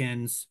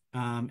Republicans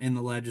in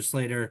the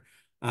legislature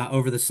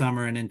over the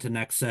summer and into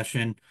next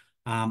session.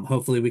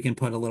 Hopefully, we can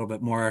put a little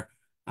bit more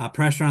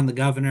pressure on the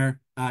governor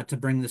to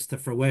bring this to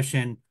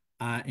fruition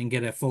and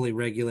get a fully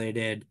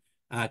regulated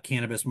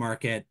cannabis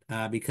market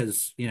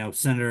because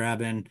Senator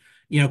Eben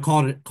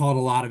called a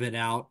lot of it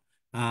out.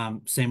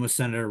 Same with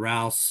Senator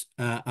Rouse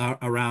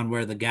around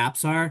where the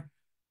gaps are.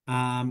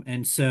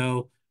 And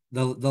so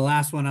the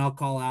last one I'll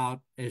call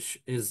out is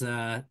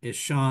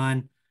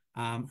Sean.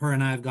 Her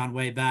and I have gone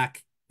way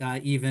back,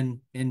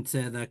 even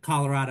into the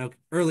Colorado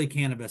early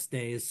cannabis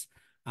days.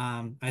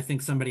 I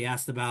think somebody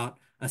asked about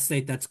a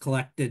state that's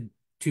collected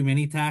too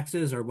many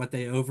taxes or what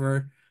they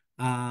over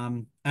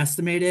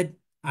estimated.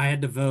 I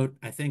had to vote,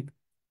 I think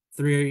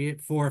 3,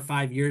 4, or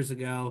 5 years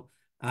ago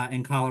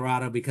in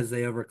Colorado because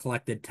they over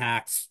collected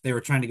tax. They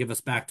were trying to give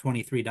us back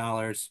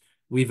 $23.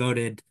 We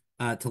voted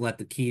to let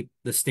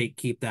the state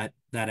keep that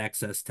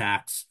excess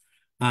tax.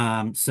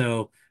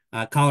 So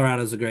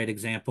Colorado is a great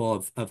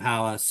example of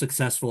how a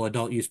successful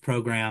adult use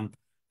program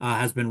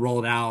has been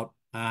rolled out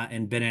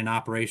and been in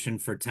operation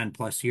for 10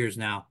 plus years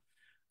now.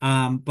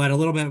 But a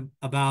little bit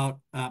about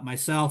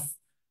myself.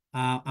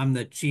 I'm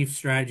the Chief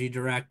Strategy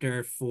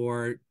Director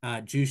for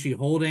Jushi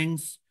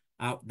Holdings.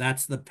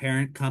 That's the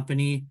parent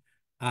company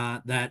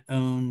that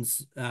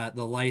owns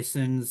the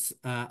license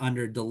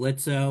under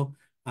Delizzo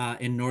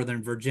in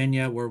Northern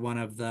Virginia. We're one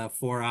of the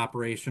 4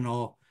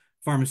 operational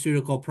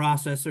pharmaceutical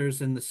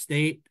processors in the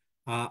state.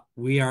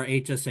 We are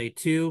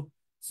HSA2,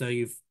 so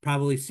you've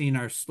probably seen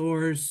our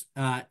stores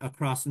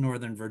across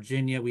Northern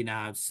Virginia. We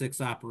now have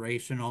 6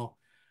 operational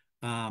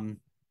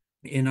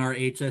in our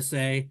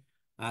HSA.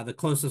 The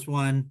closest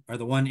one, or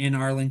the one in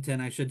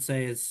Arlington, I should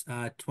say, is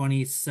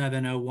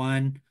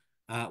 2701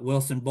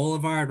 Wilson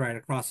Boulevard, right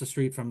across the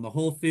street from the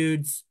Whole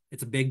Foods.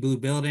 It's a big blue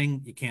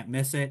building. You can't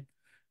miss it.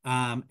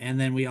 And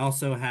then we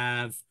also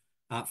have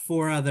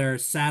 4 other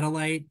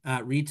satellite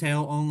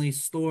retail-only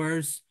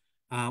stores,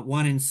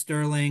 one in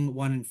Sterling,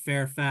 one in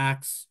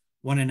Fairfax,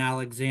 one in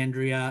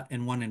Alexandria,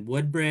 and one in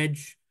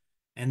Woodbridge.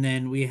 And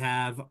then we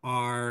have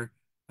our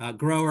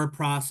grower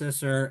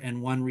processor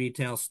and one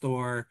retail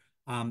store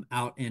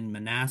out in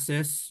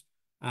Manassas.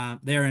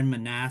 There in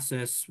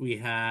Manassas, we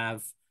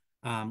have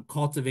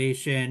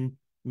cultivation,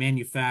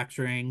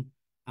 manufacturing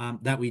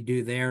that we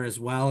do there as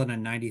well in a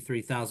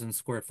 93,000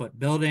 square foot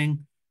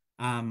building.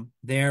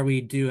 There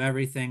we do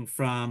everything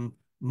from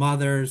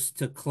mothers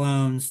to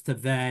clones to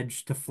veg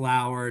to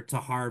flower to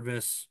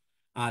harvest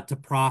to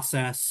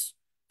process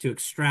to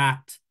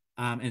extract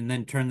and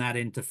then turn that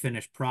into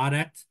finished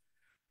product.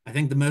 I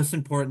think the most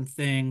important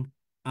thing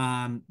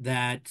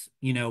that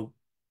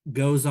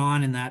goes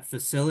on in that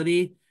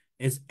facility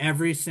is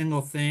every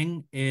single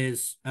thing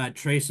is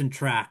trace and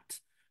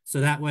tracked. So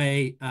that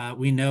way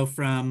we know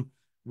from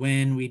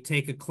when we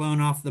take a clone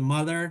off the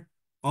mother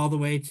all the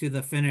way to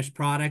the finished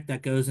product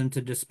that goes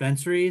into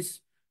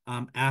dispensaries.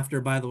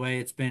 After, by the way,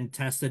 it's been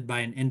tested by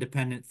an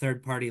independent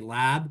third-party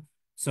lab.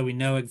 So we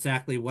know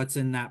exactly what's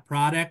in that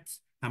product,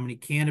 how many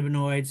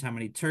cannabinoids, how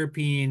many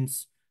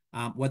terpenes,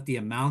 what the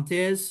amount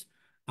is.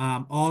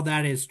 All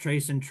that is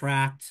trace and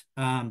tracked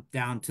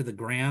down to the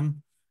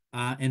gram.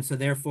 And so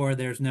therefore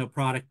there's no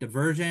product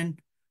diversion.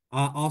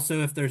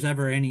 Also, if there's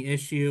ever any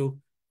issue,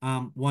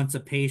 once a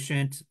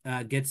patient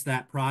gets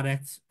that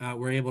product,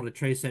 we're able to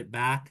trace it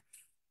back,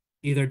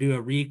 either do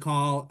a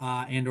recall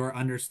and or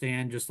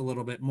understand just a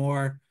little bit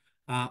more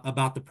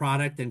about the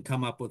product and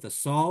come up with a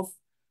solve.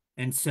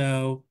 And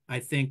so I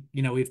think,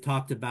 we've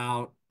talked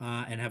about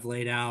and have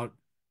laid out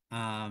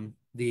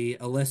the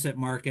illicit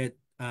market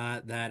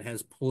that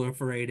has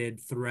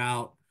proliferated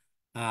throughout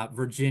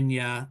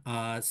Virginia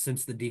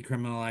since the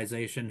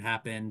decriminalization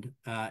happened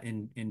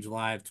in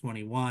July of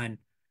 21.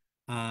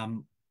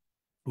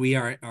 We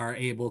are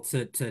able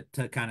to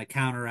kind of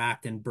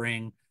counteract and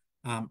bring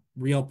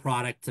real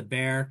product to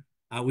bear.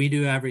 We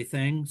do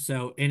everything.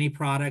 So any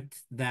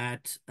product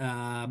that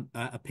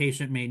a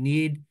patient may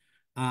need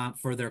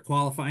for their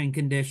qualifying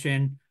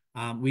condition,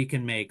 we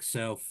can make.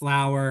 So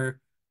flour,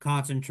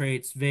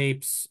 concentrates,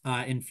 vapes,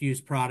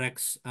 infused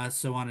products,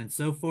 so on and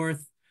so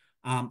forth,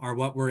 are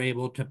what we're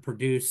able to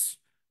produce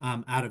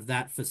out of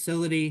that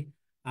facility,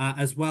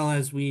 as well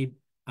as we,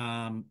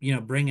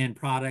 bring in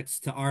products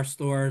to our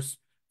stores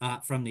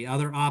from the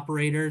other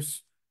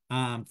operators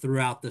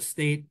throughout the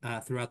state,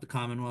 throughout the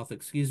Commonwealth,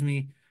 excuse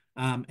me.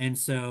 And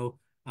so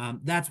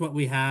that's what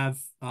we have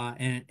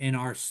in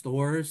our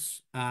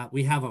stores.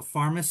 We have a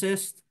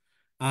pharmacist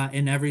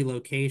in every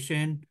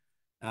location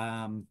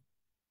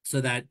so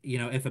that,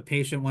 if a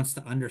patient wants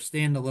to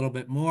understand a little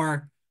bit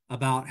more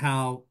about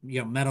how,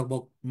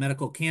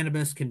 medical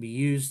cannabis can be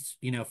used,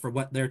 for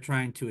what they're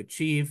trying to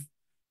achieve,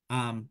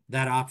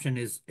 that option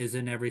is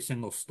in every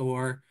single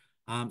store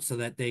so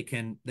that they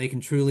can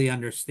truly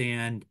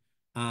understand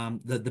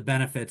the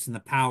benefits and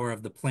the power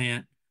of the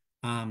plant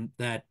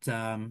that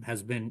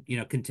has been,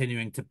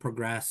 continuing to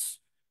progress,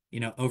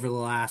 over the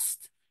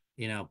last,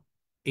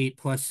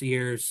 8+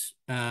 years,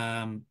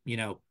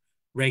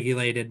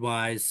 regulated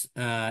wise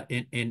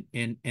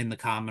in the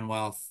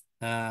Commonwealth,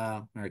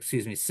 or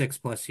excuse me,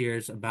 6+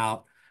 years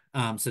about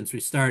since we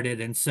started.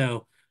 And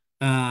so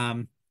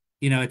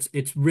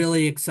it's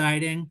really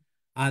exciting.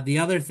 The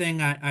other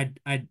thing I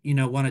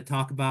want to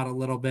talk about a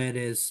little bit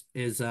is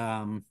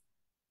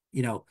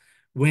you know,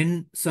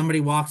 when somebody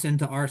walks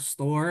into our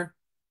store,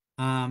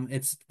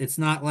 it's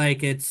not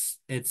like it's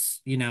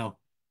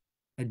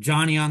a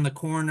Johnny on the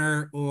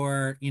corner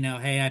or,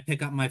 hey, I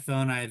pick up my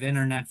phone, I have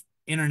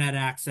internet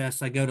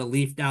access, I go to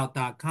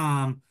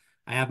leafedout.com,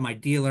 I have my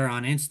dealer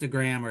on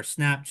Instagram or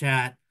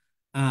Snapchat.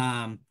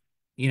 Um,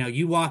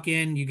 you walk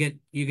in, you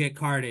get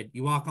carded.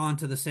 You walk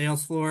onto the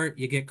sales floor,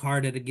 you get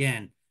carded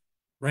again.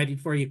 Right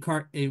before you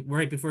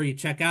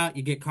check out,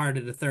 you get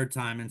carded a third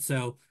time. And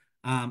so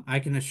I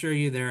can assure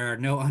you there are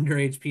no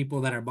underage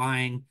people that are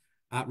buying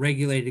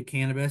regulated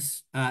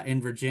cannabis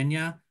in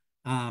Virginia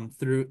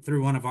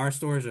through one of our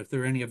stores or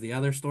through any of the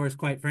other stores,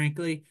 quite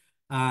frankly.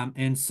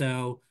 And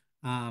so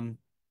um,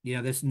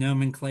 this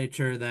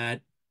nomenclature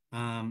that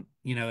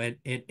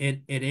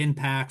it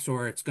impacts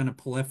or it's going to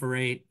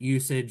proliferate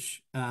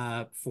usage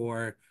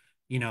for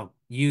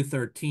youth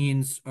or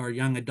teens or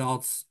young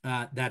adults,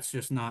 that's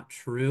just not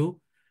true.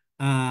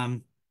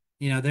 Um,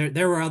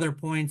 there were other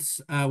points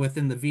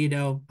within the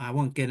veto. I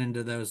won't get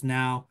into those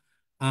now.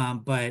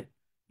 But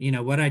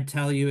what I'd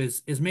tell you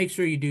is make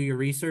sure you do your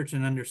research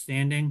and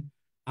understanding.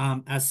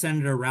 As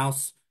Senator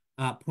Rouse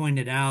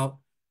pointed out,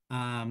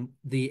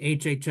 the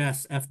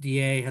HHS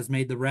FDA has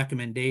made the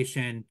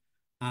recommendation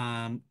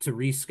to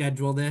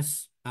reschedule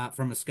this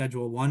from a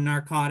Schedule 1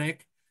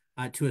 narcotic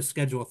to a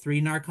Schedule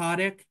 3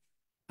 narcotic.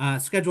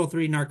 Schedule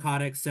 3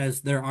 narcotics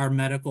says there are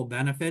medical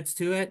benefits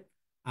to it,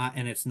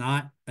 and it's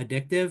not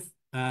addictive.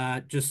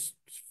 Just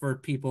for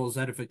people's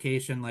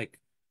edification, like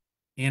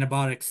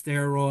anabolic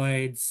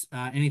steroids,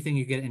 anything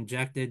you get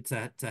injected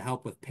to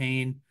help with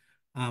pain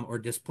or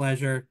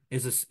displeasure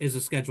is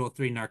a Schedule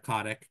 3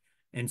 narcotic.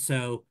 And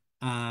so,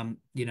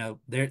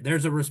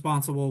 there's a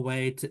responsible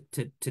way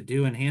to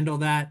do and handle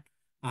that.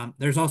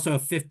 There's also a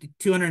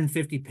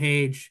 250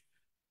 page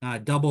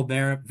double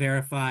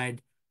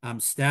verified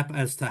step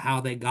as to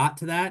how they got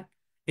to that.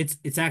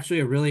 It's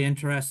actually a really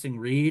interesting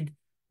read.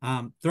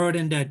 Throw it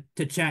into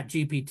Chat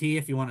GPT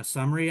if you want a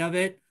summary of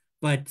it,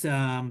 but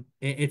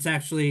it's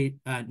actually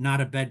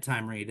not a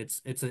bedtime read.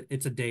 It's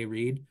a day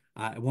read.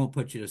 It won't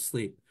put you to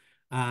sleep.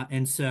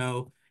 And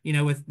so,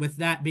 with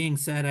that being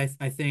said,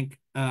 I think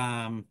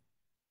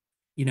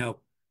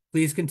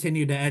please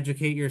continue to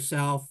educate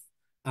yourself.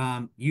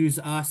 Use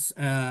us,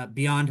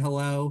 Beyond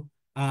Hello,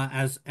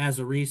 as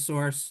a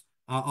resource.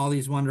 All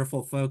these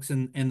wonderful folks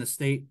in the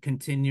state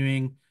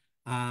continuing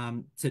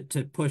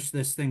to push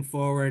this thing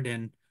forward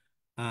and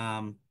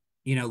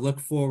look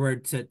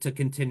forward to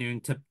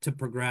continuing to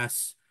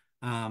progress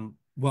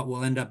what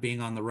will end up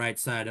being on the right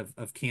side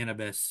of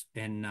cannabis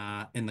in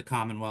the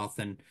Commonwealth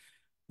and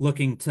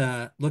looking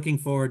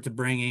forward to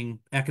bringing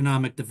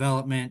economic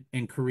development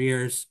and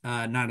careers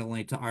not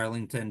only to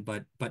Arlington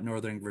but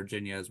Northern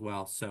Virginia as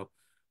well. So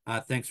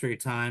thanks for your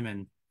time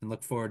and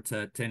look forward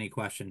to any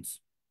questions.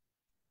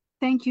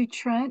 Thank you,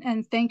 Trent,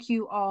 and thank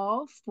you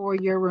all for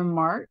your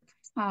remarks.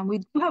 We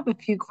do have a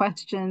few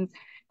questions.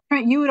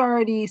 Trent, you had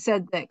already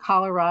said that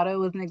Colorado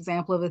was an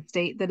example of a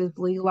state that has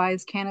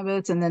legalized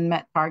cannabis and then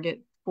met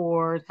target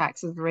for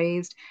taxes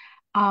raised.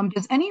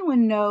 Does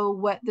anyone know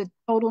what the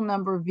total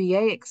number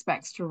VA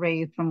expects to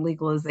raise from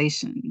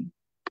legalization?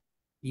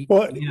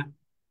 Well, Yeah.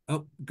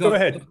 Oh, go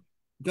ahead.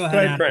 Go Go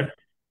ahead, ahead,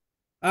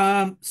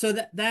 Trent. So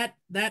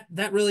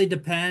that really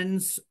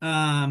depends.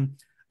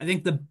 I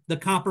think the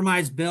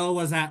compromise bill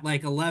was at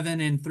like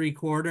 11 and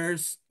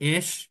 3/4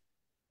 ish,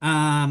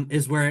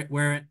 is where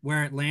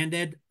it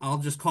landed. I'll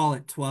just call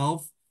it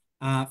 12,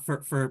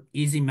 for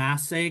easy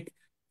math sake.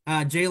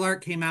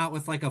 JLARC came out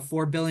with like a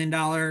 $4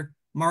 billion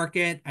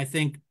market. I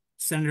think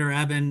Senator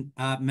Eben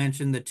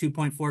mentioned the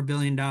 $2.4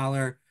 billion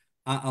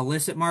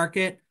illicit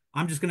market.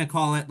 I'm just going to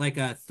call it like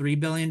a $3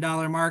 billion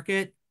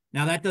market.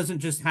 Now that doesn't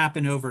just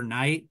happen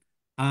overnight.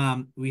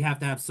 We have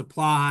to have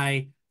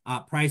supply,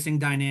 pricing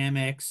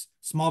dynamics,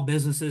 small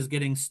businesses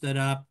getting stood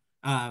up.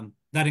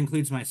 That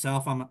includes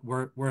myself.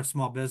 We're a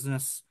small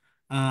business,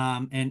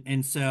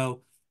 and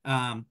so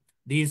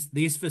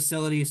these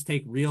facilities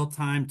take real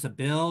time to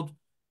build.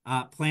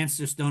 Plants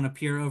just don't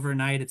appear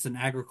overnight. It's an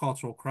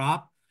agricultural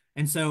crop,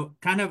 and so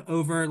kind of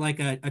over like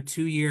a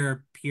 2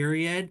 year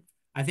period,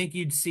 I think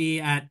you'd see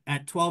at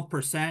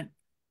 12%,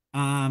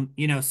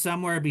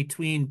 somewhere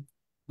between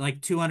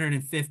like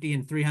 250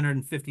 and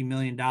 $350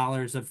 million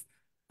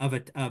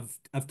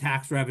of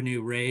tax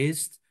revenue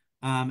raised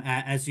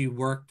as you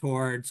work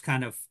towards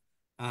kind of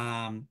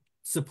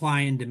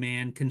supply and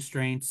demand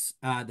constraints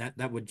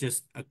that would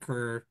just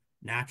occur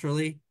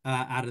naturally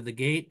out of the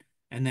gate.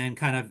 And then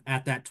kind of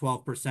at that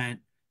 12%,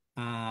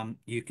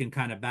 you can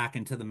kind of back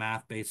into the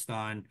math based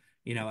on,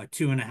 a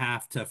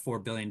 $2.5 to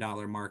 $4 billion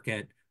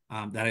market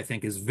that I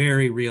think is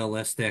very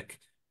realistic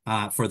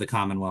for the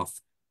Commonwealth.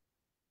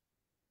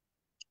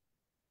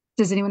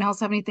 Does anyone else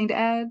have anything to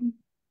add?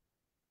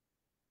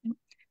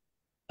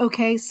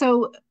 Okay,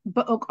 so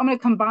I'm going to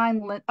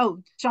combine.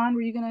 Oh, Sean,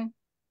 were you going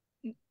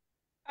to?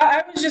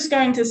 I was just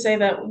going to say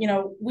that,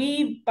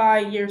 we by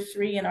year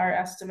three in our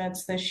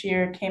estimates this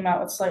year came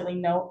out with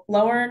slightly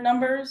lower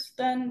numbers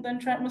than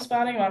Trent was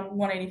spouting, around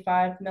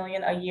 185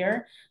 million a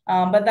year.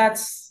 But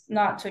that's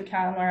not to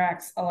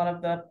counteract a lot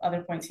of the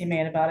other points he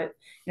made about it.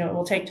 It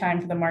will take time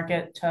for the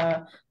market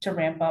to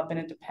ramp up, and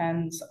it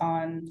depends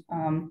on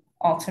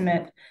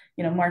ultimate,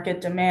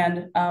 market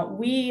demand.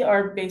 We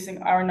are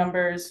basing our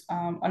numbers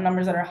on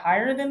numbers that are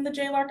higher than the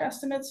JLARC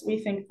estimates. We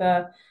think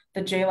the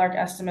JLARC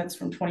estimates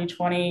from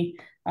 2020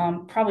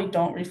 probably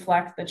don't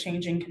reflect the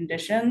changing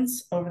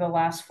conditions over the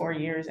last 4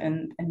 years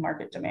in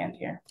market demand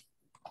here.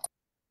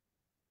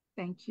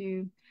 Thank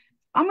you.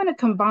 I'm going to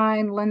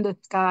combine Linda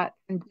Scott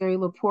and Jerry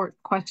Laporte's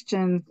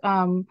questions.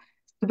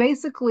 So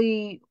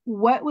basically,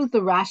 what was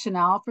the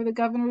rationale for the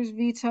governor's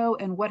veto,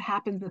 and what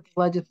happens if the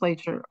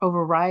legislature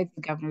overrides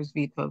the governor's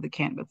veto of the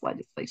cannabis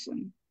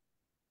legislation?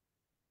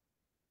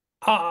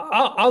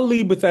 I'll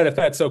lead with that if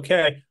that's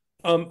okay.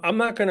 I'm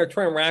not going to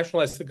try and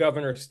rationalize the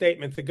governor's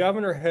statement. The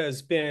governor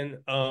has been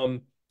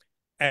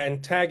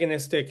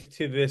antagonistic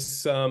to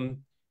this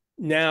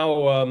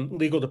now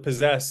legal to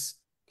possess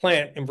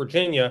plant in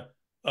Virginia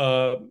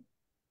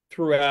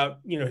throughout,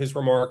 his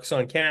remarks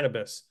on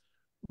cannabis.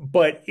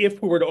 But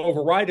if we were to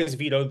override his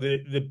veto,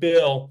 the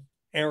bill,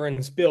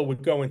 Aaron's bill,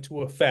 would go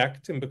into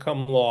effect and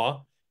become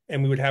law,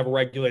 and we would have a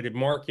regulated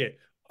market.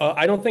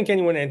 I don't think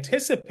anyone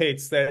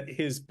anticipates that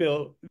his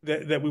bill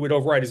that we would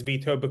override his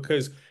veto,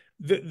 because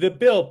the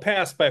bill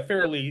passed by a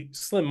fairly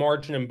slim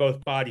margin in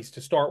both bodies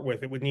to start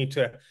with. It would need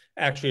to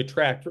actually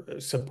attract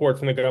support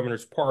from the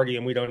governor's party,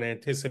 and we don't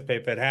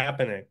anticipate that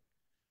happening.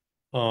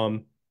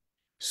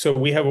 So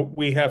we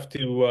have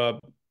to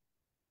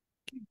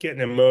get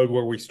in a mode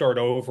where we start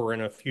over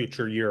in a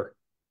future year.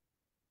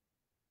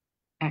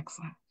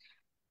 Excellent.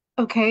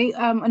 Okay,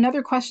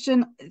 another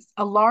question.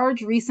 A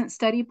large recent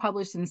study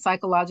published in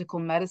Psychological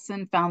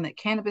Medicine found that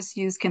cannabis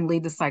use can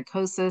lead to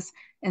psychosis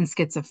and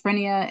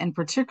schizophrenia, and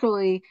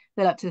particularly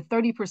that up to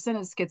 30%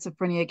 of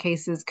schizophrenia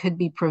cases could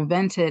be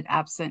prevented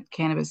absent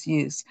cannabis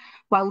use.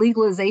 While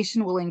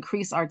legalization will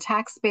increase our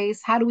tax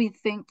base, how do we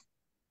think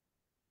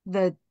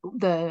what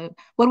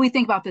do we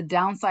think about the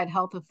downside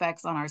health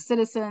effects on our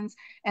citizens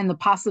and the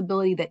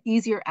possibility that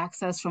easier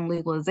access from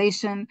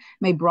legalization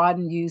may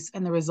broaden use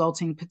and the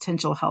resulting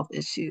potential health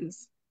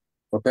issues?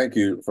 Well, thank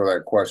you for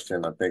that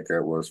question. I think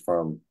it was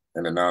from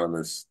an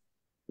anonymous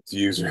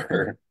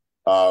user.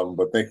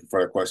 But thank you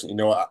for that question.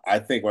 I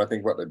think when I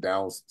think about the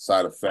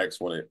downside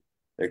effects when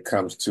it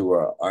comes to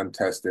a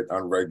untested,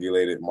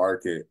 unregulated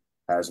market,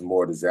 has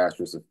more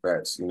disastrous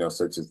effects,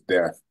 such as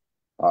death.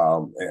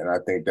 And I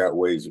think that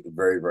weighs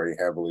very, very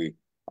heavily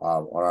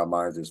on our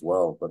minds as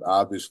well. But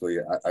obviously,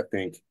 I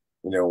think,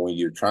 when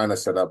you're trying to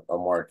set up a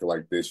market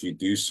like this, you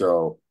do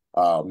so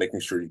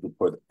making sure you can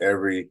put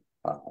every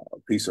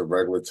piece of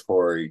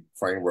regulatory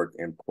framework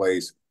in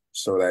place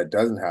so that it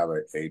doesn't have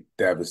a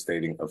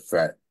devastating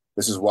effect.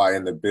 This is why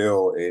in the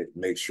bill, it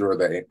makes sure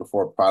that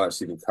before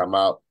products even come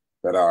out,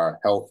 that our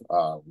health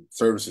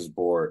services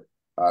board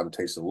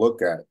takes a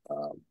look at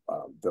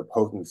the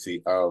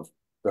potency of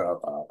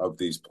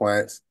these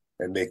plants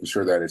and making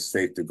sure that it's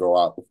safe to go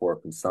out before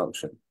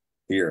consumption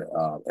here.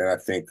 And I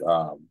think,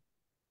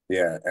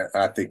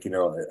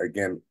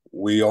 again,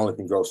 we only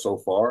can go so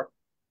far.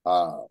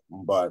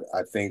 But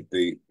I think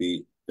the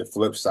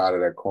flip side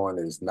of that coin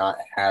is not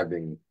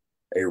having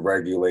a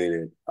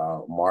regulated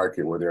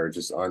market where there are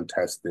just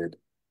untested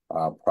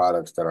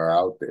products that are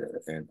out there,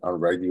 and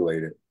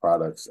unregulated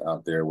products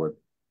out there with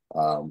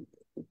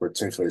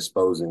potentially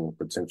exposing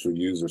potential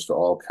users to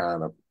all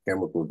kind of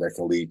chemicals that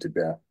can lead to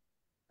death.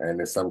 And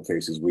in some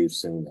cases, we've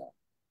seen that.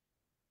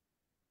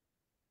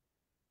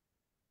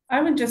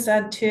 I would just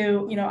add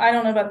too, I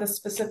don't know about the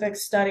specific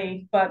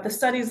study, but the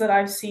studies that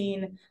I've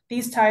seen,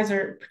 these ties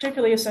are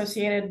particularly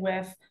associated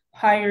with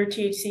higher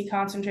THC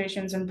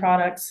concentrations in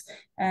products,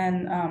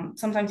 and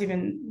sometimes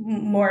even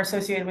more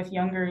associated with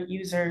younger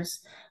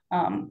users.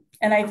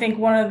 And I think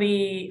one of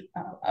the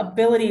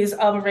abilities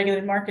of a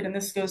regulated market, and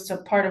this goes to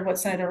part of what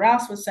Senator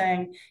Rouse was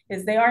saying,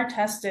 is they are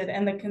tested,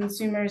 and the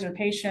consumers or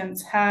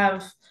patients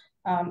have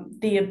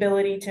the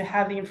ability to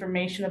have the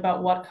information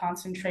about what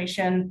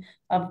concentration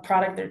of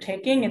product they're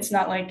taking. It's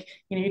not like,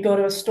 you go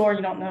to a store,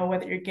 you don't know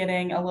whether you're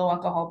getting a low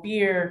alcohol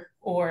beer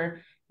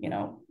or,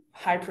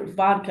 high proof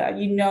vodka.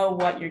 You know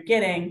what you're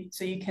getting,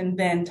 so you can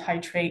then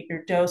titrate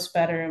your dose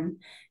better.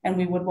 And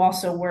we would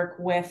also work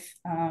with,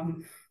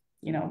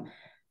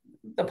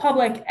 the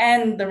public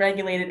and the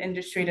regulated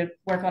industry to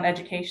work on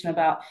education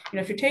about,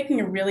 if you're taking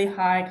a really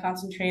high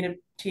concentrated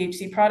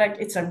THC product,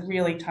 it's a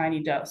really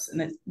tiny dose,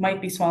 and it might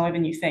be smaller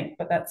than you think,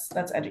 but that's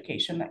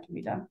education that can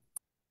be done.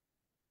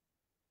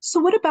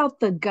 So what about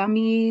the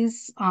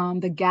gummies,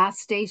 the gas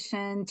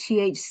station,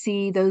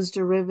 THC, those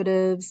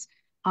derivatives?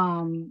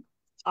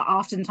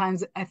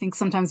 Oftentimes, I think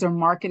sometimes they're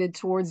marketed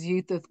towards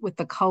youth with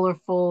the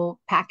colorful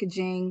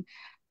packaging.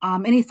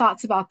 Any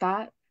thoughts about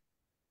that?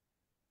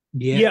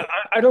 Yeah,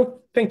 I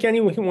don't think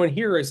anyone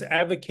here is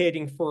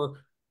advocating for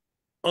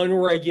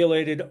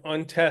unregulated,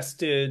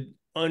 untested,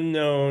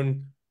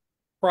 unknown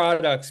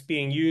products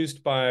being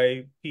used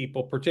by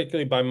people,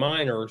 particularly by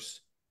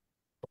minors.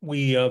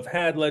 We have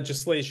had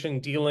legislation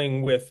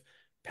dealing with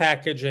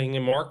packaging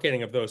and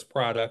marketing of those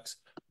products.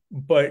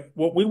 But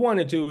what we want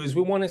to do is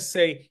we want to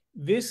say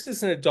this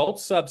is an adult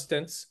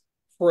substance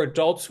for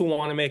adults who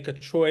want to make a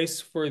choice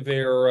for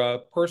their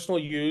personal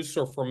use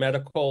or for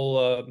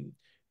medical,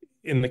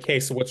 in the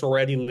case of what's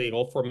already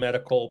legal, for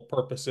medical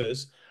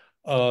purposes.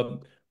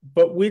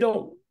 But we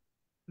don't,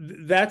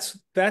 that's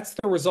the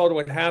result of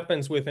what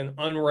happens with an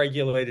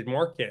unregulated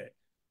market.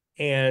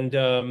 And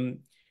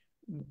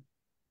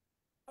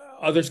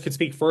others could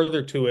speak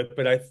further to it,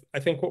 but I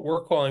think what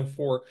we're calling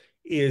for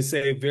is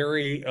a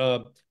very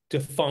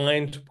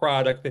defined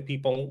product that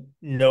people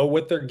know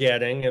what they're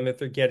getting and that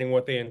they're getting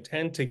what they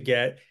intend to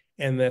get,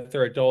 and that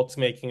they're adults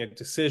making a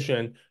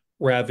decision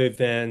rather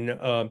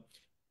than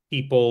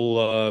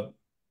people,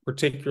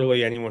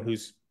 particularly anyone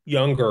who's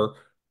younger,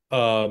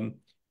 um,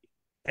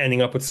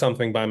 ending up with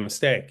something by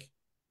mistake.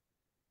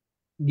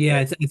 Yeah,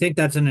 I think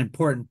that's an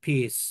important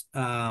piece.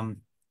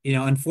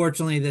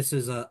 Unfortunately, this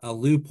is a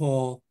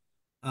loophole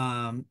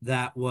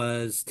that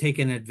was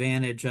taken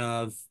advantage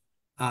of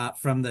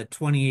from the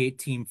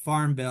 2018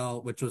 Farm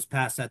Bill, which was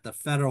passed at the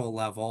federal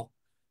level.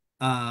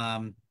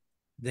 Um,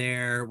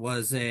 there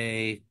was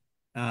a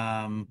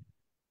um,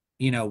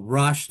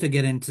 rush to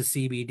get into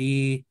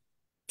CBD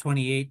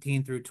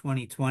 2018 through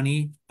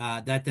 2020.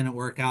 That didn't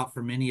work out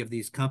for many of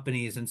these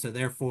companies, and so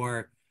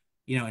therefore,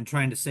 in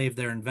trying to save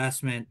their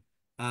investment,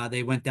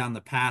 they went down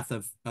the path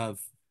of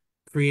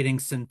creating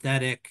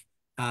synthetic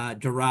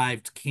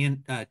derived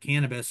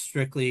cannabis,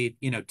 strictly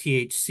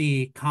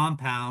THC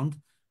compound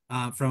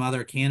from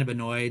other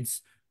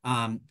cannabinoids,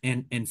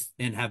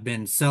 and have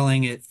been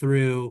selling it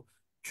through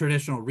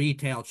traditional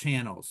retail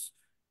channels.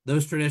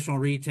 Those traditional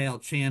retail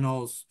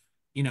channels,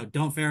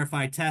 don't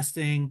verify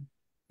testing.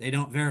 They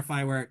don't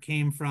verify where it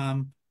came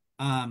from.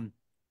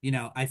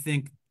 I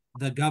think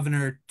the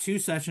governor 2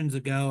 sessions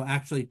ago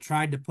actually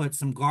tried to put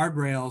some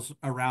guardrails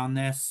around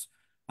this.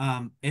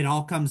 It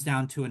all comes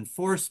down to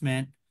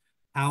enforcement.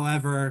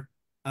 However,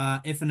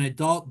 if an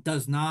adult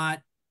does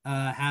not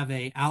have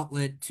a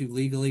outlet to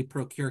legally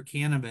procure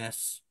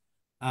cannabis,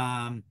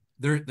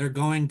 they're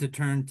going to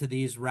turn to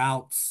these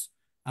routes,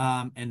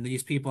 and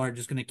these people are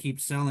just going to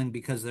keep selling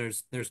because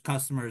there's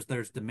customers,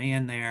 there's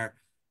demand there,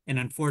 and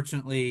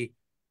unfortunately,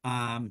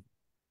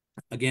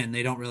 again,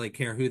 they don't really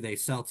care who they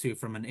sell to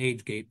from an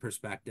age gate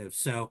perspective.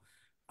 So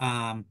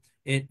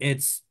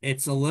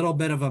it's a little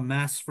bit of a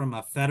mess from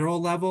a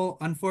federal level,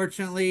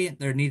 unfortunately.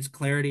 There needs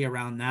clarity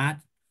around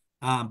that.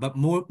 But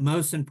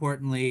most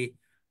importantly,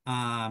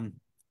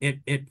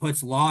 it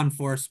puts law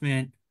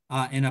enforcement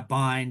in a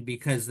bind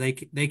because they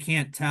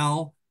can't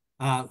tell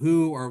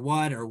who or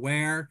what or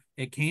where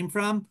it came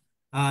from.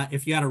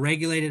 If you had a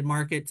regulated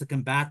market to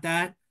combat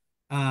that,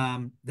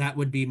 that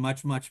would be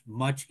much, much,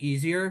 much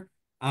easier.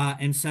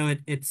 And so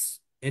it's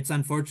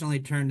unfortunately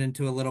turned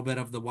into a little bit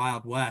of the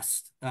Wild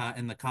West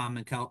in the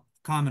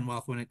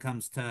Commonwealth when it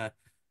comes to,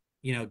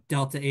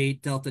 Delta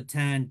 8, Delta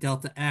 10,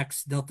 Delta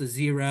X, Delta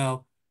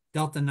Zero,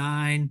 Delta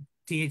 9,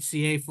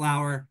 THCA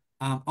flower,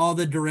 all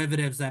the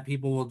derivatives that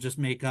people will just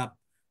make up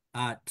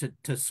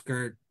to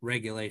skirt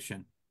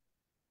regulation.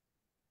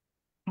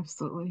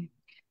 Absolutely.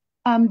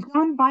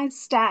 John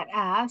Bystat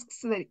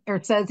asks that,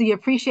 or says he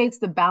appreciates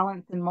the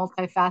balance and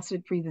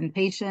multifaceted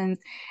presentations,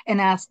 and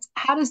asks,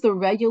 how does the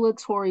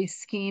regulatory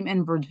scheme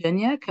in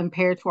Virginia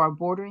compare to our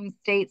bordering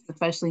states,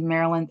 especially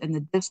Maryland and the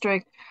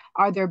district?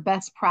 Are there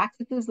best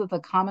practices that the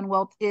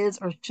Commonwealth is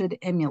or should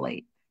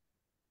emulate?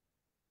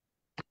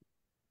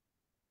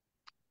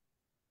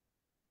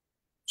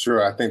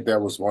 Sure, I think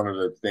that was one of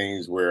the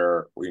things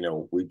where,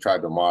 we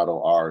tried to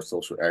model our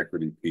social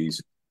equity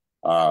piece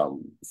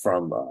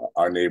from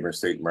our neighboring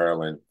state,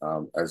 Maryland,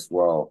 as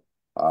well.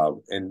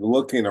 And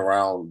looking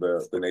around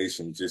the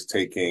nation, just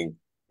taking,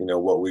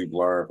 what we've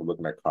learned from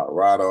looking at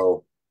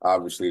Colorado.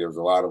 Obviously, there was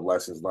a lot of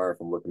lessons learned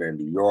from looking at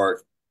New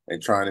York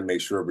and trying to make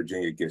sure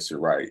Virginia gets it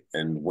right.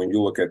 And when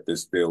you look at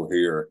this bill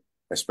here,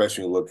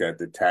 especially look at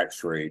the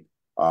tax rate,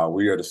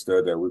 we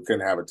understood that we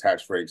couldn't have a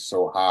tax rate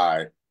so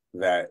high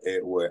that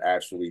it would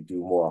actually do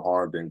more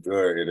harm than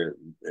good.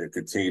 It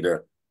continue to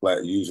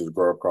let users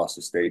grow across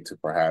the state to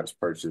perhaps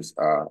purchase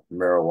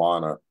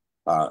marijuana.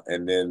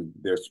 And then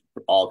there's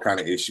all kind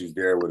of issues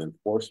there with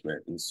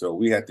enforcement. And so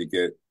we had to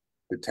get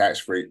the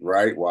tax rate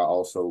right while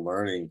also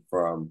learning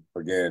from,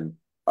 again,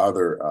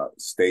 other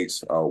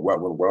states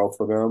what went well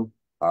for them,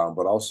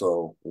 but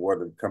also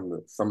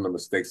some of the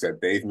mistakes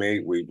that they've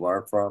made, we've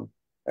learned from.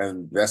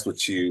 And that's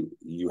what you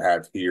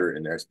have here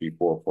in SB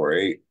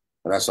 448.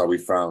 And that's why we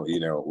found,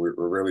 we're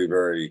really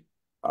very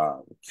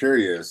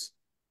curious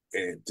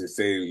to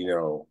say,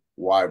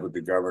 why would the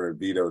governor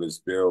veto this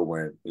bill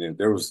when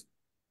there was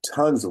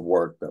tons of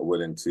work that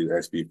went into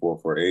SB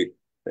 448.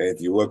 And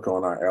if you look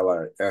on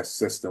our LIS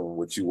system,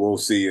 what you will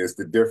see is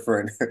the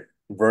different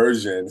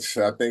versions.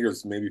 I think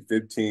it's maybe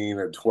 15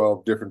 or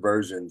 12 different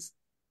versions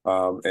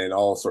and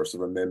all sorts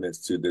of amendments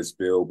to this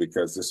bill,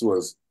 because this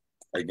was,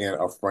 again,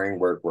 a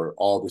framework where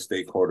all the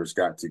stakeholders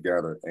got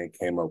together and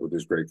came up with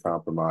this great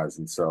compromise.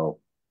 And so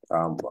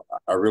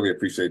I really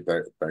appreciate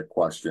that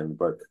question,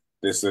 but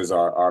this is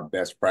our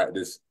best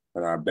practice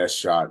and our best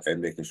shot at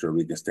making sure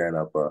we can stand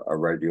up a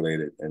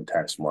regulated and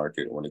tax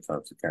market when it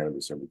comes to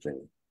cannabis in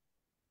Virginia.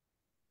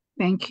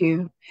 Thank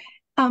you.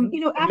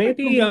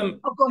 Maybe Oh,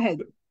 go ahead.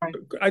 Sorry.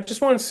 I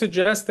just want to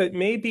suggest that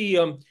maybe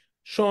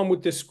Sean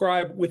would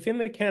describe within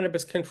the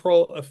Cannabis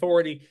Control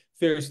Authority,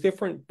 there's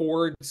different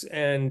boards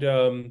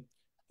and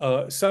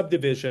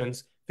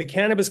subdivisions. The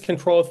Cannabis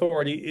Control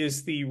Authority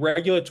is the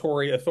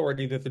regulatory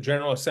authority that the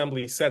General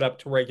Assembly set up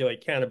to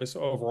regulate cannabis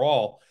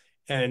overall.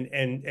 And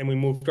we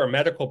moved our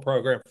medical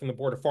program from the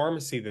Board of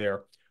Pharmacy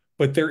there.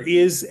 But there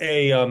is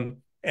a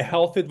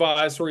health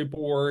advisory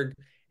board,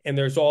 and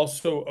there's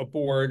also a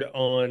board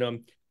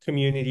on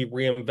community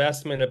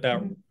reinvestment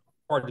about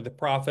part of the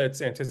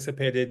profits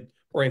anticipated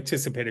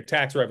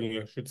tax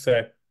revenue, I should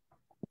say,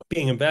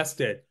 being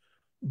invested.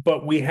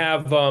 But we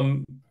have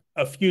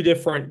a few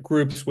different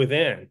groups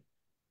within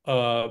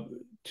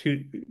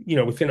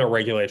within our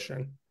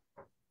regulation.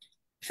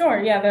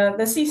 Sure. Yeah.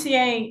 The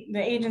CCA, the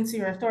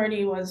agency or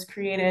authority, was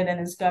created and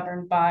is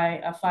governed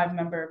by a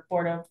 5-member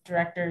board of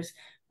directors.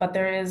 But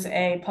there is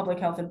a public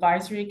health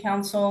advisory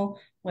council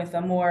with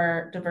a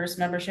more diverse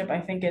membership. I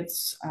think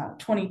it's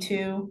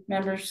 22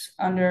 members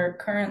under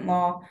current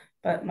law,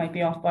 but might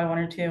be off by 1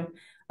 or 2.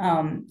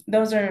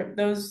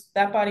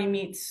 That body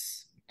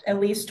meets at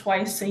least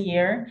twice a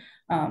year.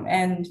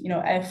 And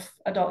if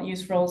adult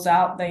use rolls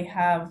out, they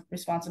have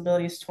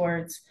responsibilities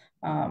towards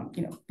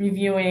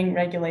reviewing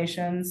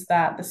regulations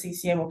that the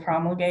CCA will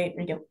promulgate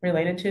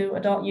related to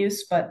adult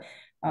use. But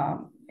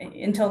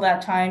until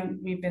that time,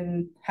 we've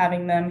been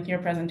having them hear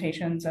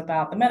presentations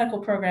about the medical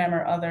program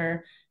or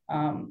other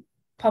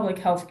public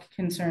health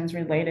concerns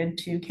related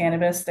to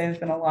cannabis. There's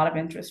been a lot of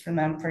interest from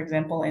them, for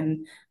example,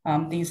 in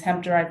these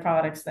hemp-derived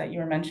products that you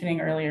were mentioning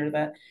earlier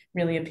that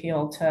really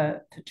appeal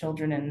to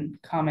children in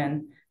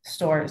common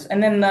stores.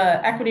 And then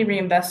the Equity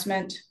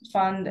Reinvestment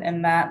Fund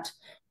and that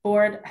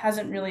board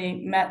hasn't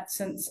really met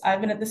since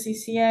I've been at the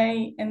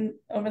CCA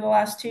over the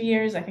last 2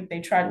 years. I think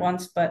they tried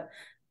once, but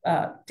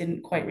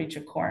didn't quite reach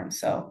a quorum.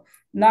 So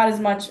not as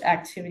much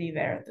activity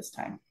there at this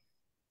time.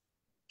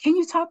 Can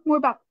you talk more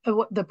about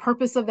what the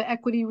purpose of the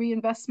Equity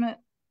Reinvestment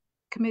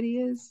Committee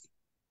is?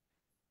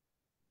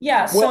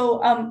 Yeah,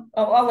 so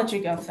I'll let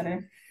you go,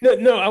 Senator.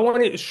 No, I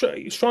want to.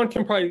 Sean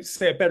can probably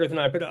say it better than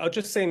I, but I'll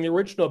just say in the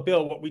original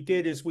bill, what we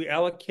did is we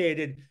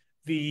allocated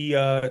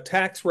the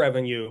tax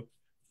revenue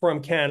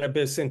from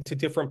cannabis into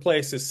different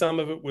places. Some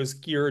of it was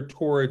geared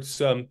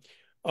towards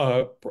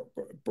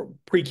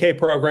pre-K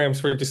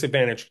programs for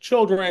disadvantaged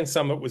children.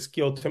 Some of it was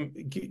geared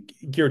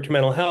to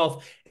mental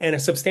health, and a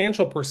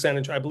substantial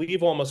percentage, I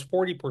believe almost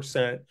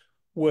 40%,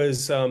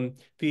 was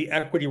the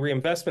Equity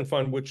Reinvestment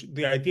Fund, which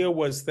the idea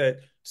was that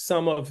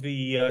some of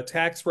the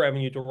tax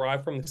revenue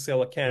derived from the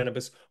sale of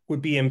cannabis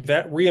would be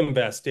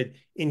reinvested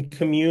in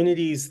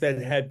communities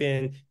that had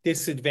been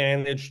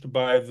disadvantaged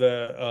by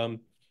the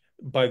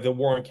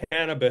war on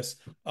cannabis,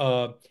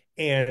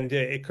 and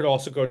it could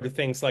also go to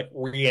things like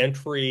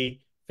reentry,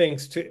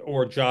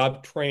 or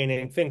job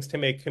training, things to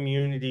make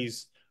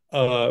communities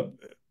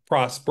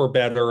prosper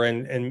better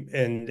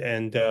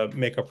and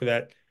make up for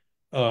that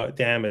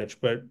damage.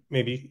 But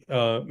maybe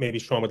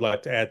Sean would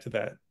like to add to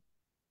that.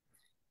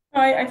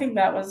 I think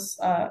that was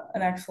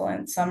an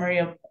excellent summary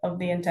of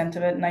the intent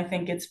of it, and I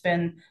think it's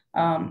been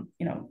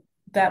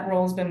that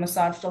role has been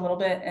massaged a little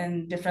bit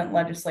in different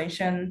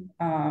legislation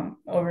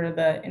over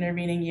the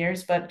intervening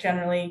years, but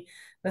generally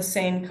the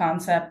same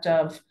concept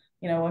of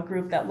a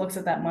group that looks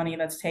at that money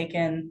that's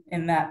taken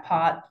in that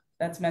pot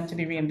that's meant to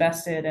be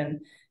reinvested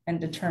and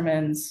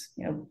determines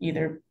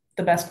either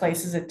the best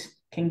places it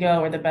can go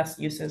or the best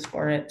uses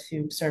for it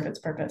to serve its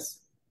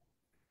purpose.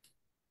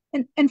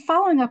 And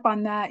following up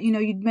on that,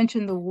 you'd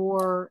mentioned the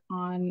war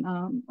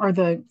on or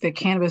the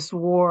cannabis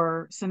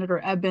war, Senator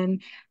Eben.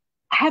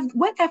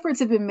 What efforts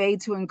have been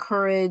made to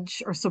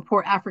encourage or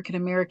support African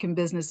American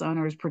business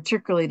owners,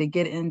 particularly to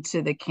get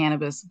into the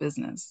cannabis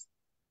business?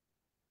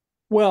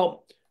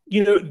 Well,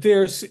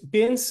 there's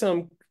been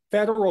some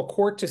federal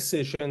court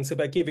decisions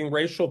about giving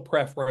racial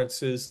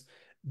preferences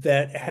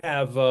that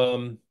have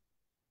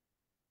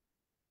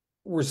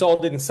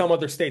resulted in some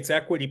other states'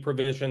 equity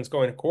provisions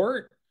going to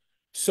court.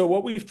 So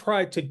what we've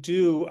tried to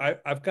do,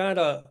 I've got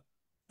a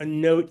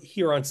note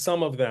here on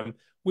some of them.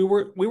 We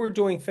were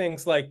doing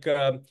things like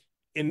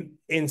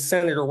in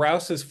Senator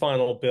Rouse's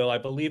final bill, I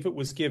believe it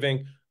was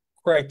giving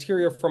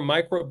criteria for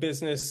micro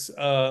business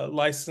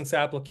license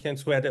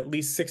applicants who had at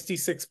least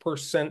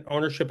 66%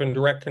 ownership and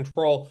direct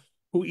control,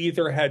 who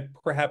either had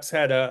perhaps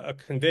had a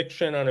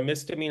conviction on a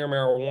misdemeanor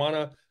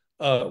marijuana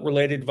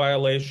related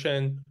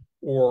violation,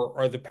 or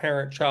are the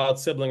parent, child,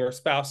 sibling, or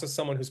spouse of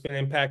someone who's been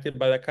impacted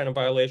by that kind of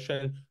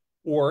violation,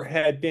 or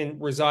had been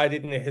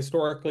resided in a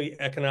historically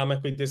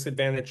economically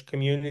disadvantaged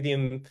community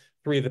in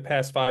 3 of the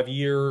past 5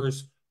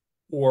 years,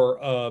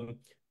 or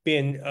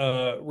been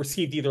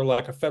received either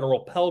like a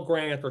federal Pell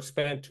Grant or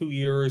spent 2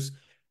 years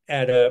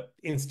at a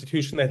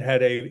institution that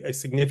had a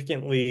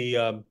significantly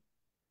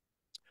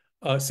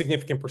a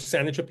significant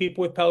percentage of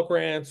people with Pell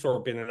Grants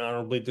or been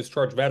honorably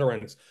discharged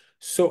veterans.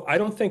 So I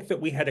don't think that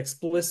we had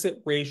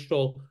explicit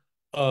racial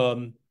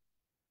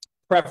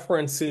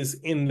preferences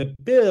in the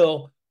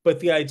bill, but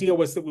the idea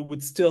was that we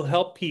would still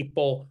help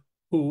people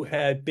who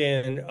had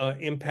been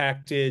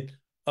impacted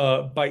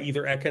by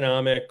either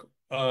economic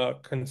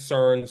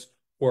concerns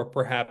or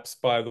perhaps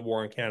by the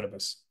war on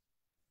cannabis.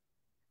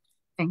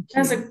 Thank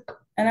As you. a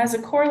and as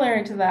a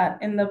corollary to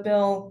that, in the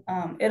bill,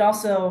 it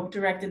also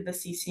directed the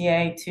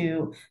CCA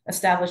to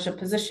establish a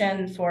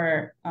position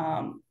for,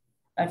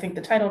 I think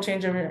the title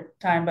changed over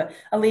time, but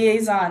a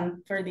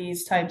liaison for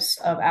these types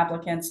of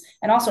applicants,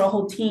 and also a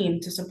whole team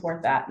to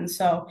support that. And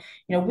so,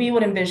 we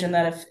would envision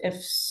that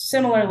if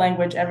similar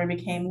language ever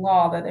became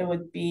law, that it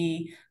would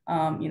be,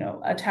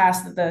 a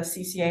task that the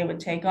CCA would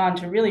take on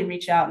to really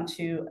reach out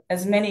into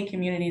as many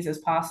communities as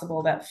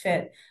possible that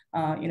fit,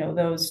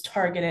 those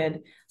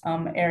targeted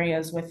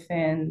areas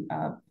within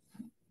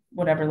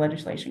whatever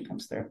legislation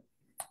comes through.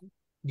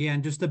 Yeah,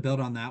 and just to build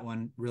on that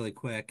one really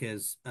quick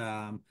is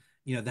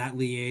that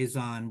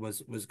liaison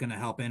was going to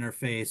help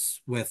interface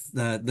with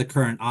the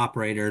current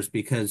operators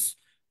because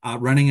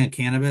running a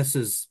cannabis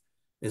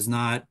is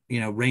not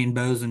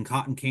rainbows and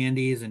cotton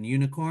candies and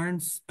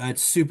unicorns.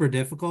 It's super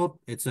difficult.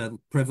 It's a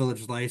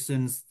privileged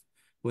license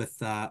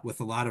with a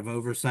lot of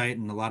oversight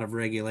and a lot of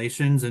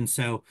regulations, and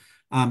so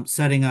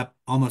setting up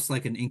almost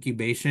like an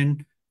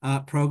incubation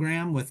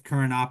program with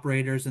current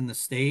operators in the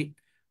state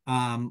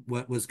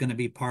what was going to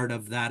be part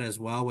of that as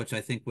well, which I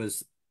think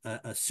was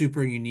a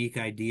super unique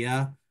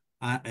idea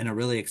and a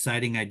really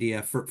exciting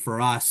idea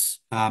for us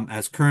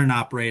as current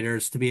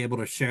operators to be able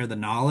to share the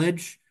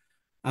knowledge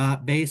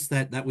base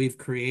that we've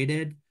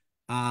created,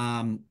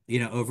 over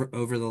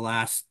the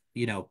last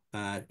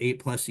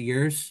 8+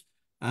 years,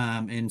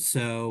 and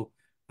so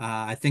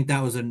I think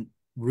that was a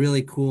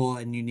really cool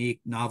and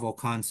unique novel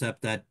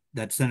concept that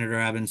Senator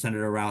Evans,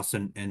 Senator Rouse,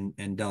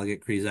 and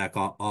Delegate Krizak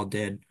all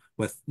did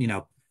with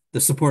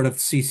the support of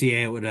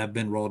CCA. It would have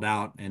been rolled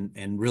out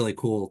and really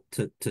cool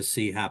to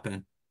see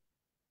happen.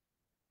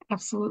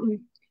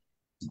 Absolutely.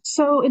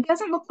 So it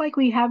doesn't look like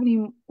we have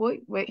any.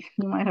 Wait,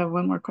 you might have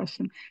one more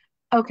question.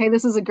 Okay,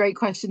 this is a great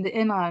question to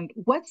end on.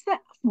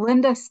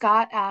 Linda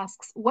Scott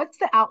asks, what's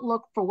the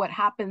outlook for what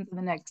happens in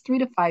the next 3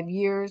 to 5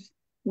 years?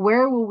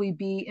 Where will we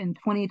be in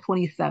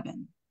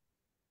 2027?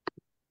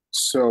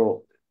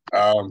 So,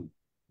 I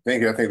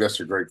think that's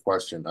a great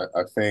question.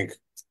 I think,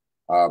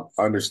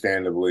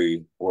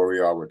 understandably, where we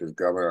are with this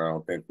governor, I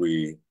don't think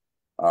we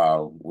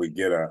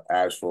get an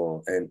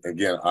actual. And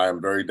again, I am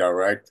very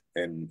direct,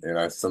 and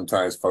I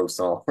sometimes folks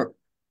don't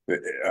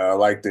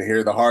like to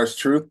hear the harsh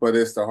truth, but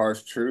it's the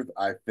harsh truth.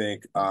 I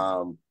think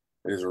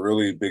there's a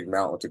really big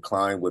mountain to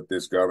climb with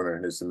this governor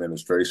and his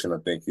administration. I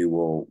think he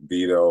will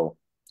veto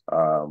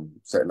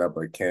setting up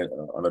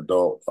an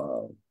adult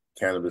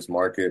cannabis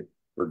market,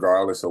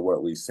 regardless of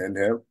what we send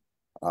him.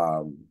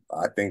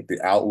 I think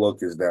the outlook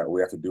is that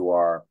we have to do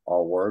our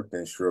work to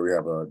ensure we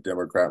have a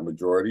Democrat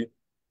majority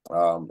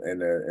in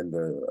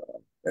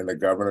the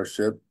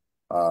governorship,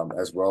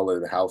 as well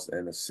as the House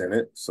and the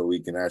Senate, so we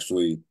can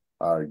actually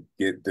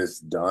get this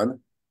done.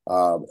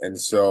 And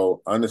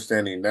so,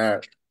 understanding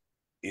that,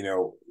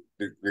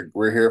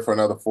 we're here for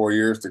another 4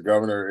 years. The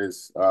governor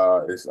is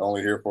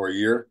only here for a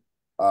year,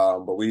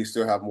 but we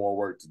still have more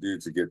work to do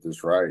to get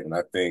this right. And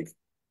I think,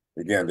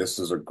 again, this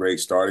is a great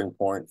starting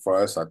point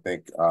for us. I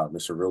think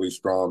it's a really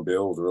strong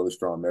bill, it's a really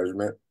strong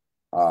measurement.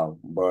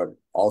 But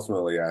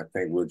ultimately, I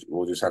think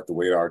we'll just have to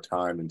wait our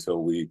time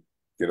until we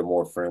get a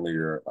more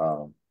friendlier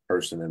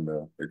person in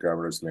the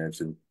governor's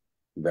mansion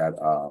that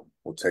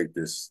will take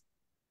this.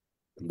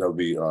 They'll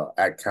be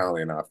act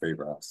kindly in our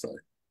favor, I'll say.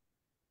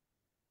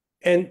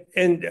 And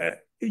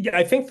yeah,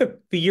 I think the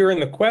year in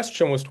the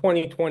question was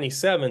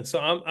 2027. So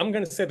I'm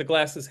going to say the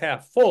glass is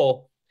half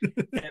full,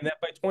 and that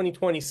by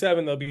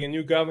 2027 there'll be a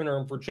new governor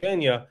in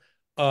Virginia,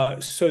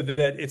 so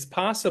that it's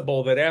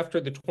possible that after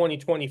the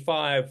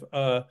 2025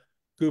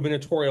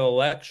 gubernatorial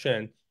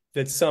election,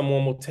 that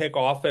someone will take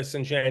office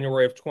in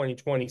January of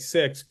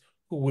 2026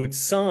 who would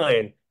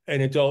sign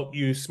an adult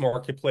use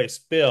marketplace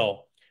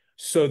bill.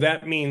 So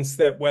that means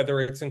that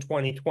whether it's in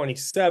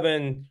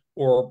 2027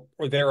 or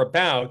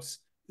thereabouts,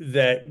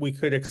 that we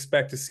could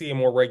expect to see a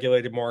more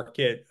regulated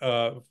market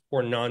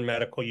for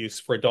non-medical use,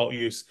 for adult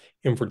use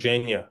in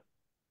Virginia.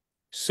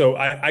 So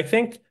I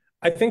think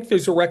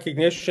there's a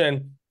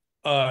recognition,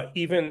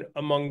 even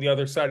among the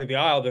other side of the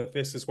aisle, that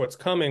this is what's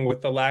coming,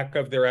 with the lack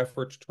of their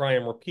effort to try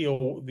and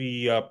repeal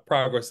the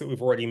progress that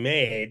we've already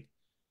made.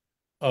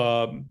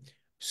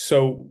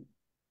 So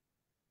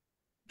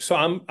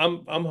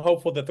I'm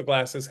hopeful that the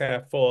glass is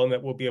half full and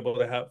that we'll be able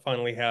to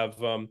finally have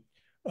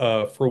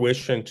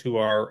fruition to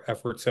our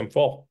efforts in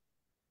full.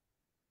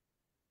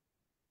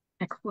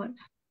 Excellent.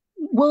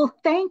 Well,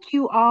 thank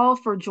you all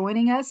for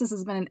joining us. This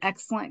has been an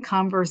excellent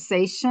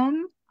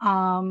conversation.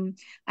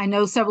 I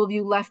know several of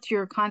you left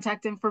your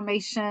contact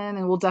information,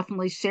 and we'll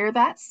definitely share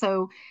that.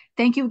 So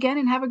thank you again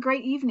and have a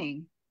great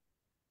evening.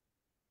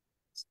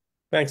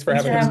 Thanks for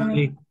having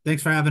us.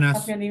 Thanks for having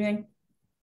us. Have a good evening.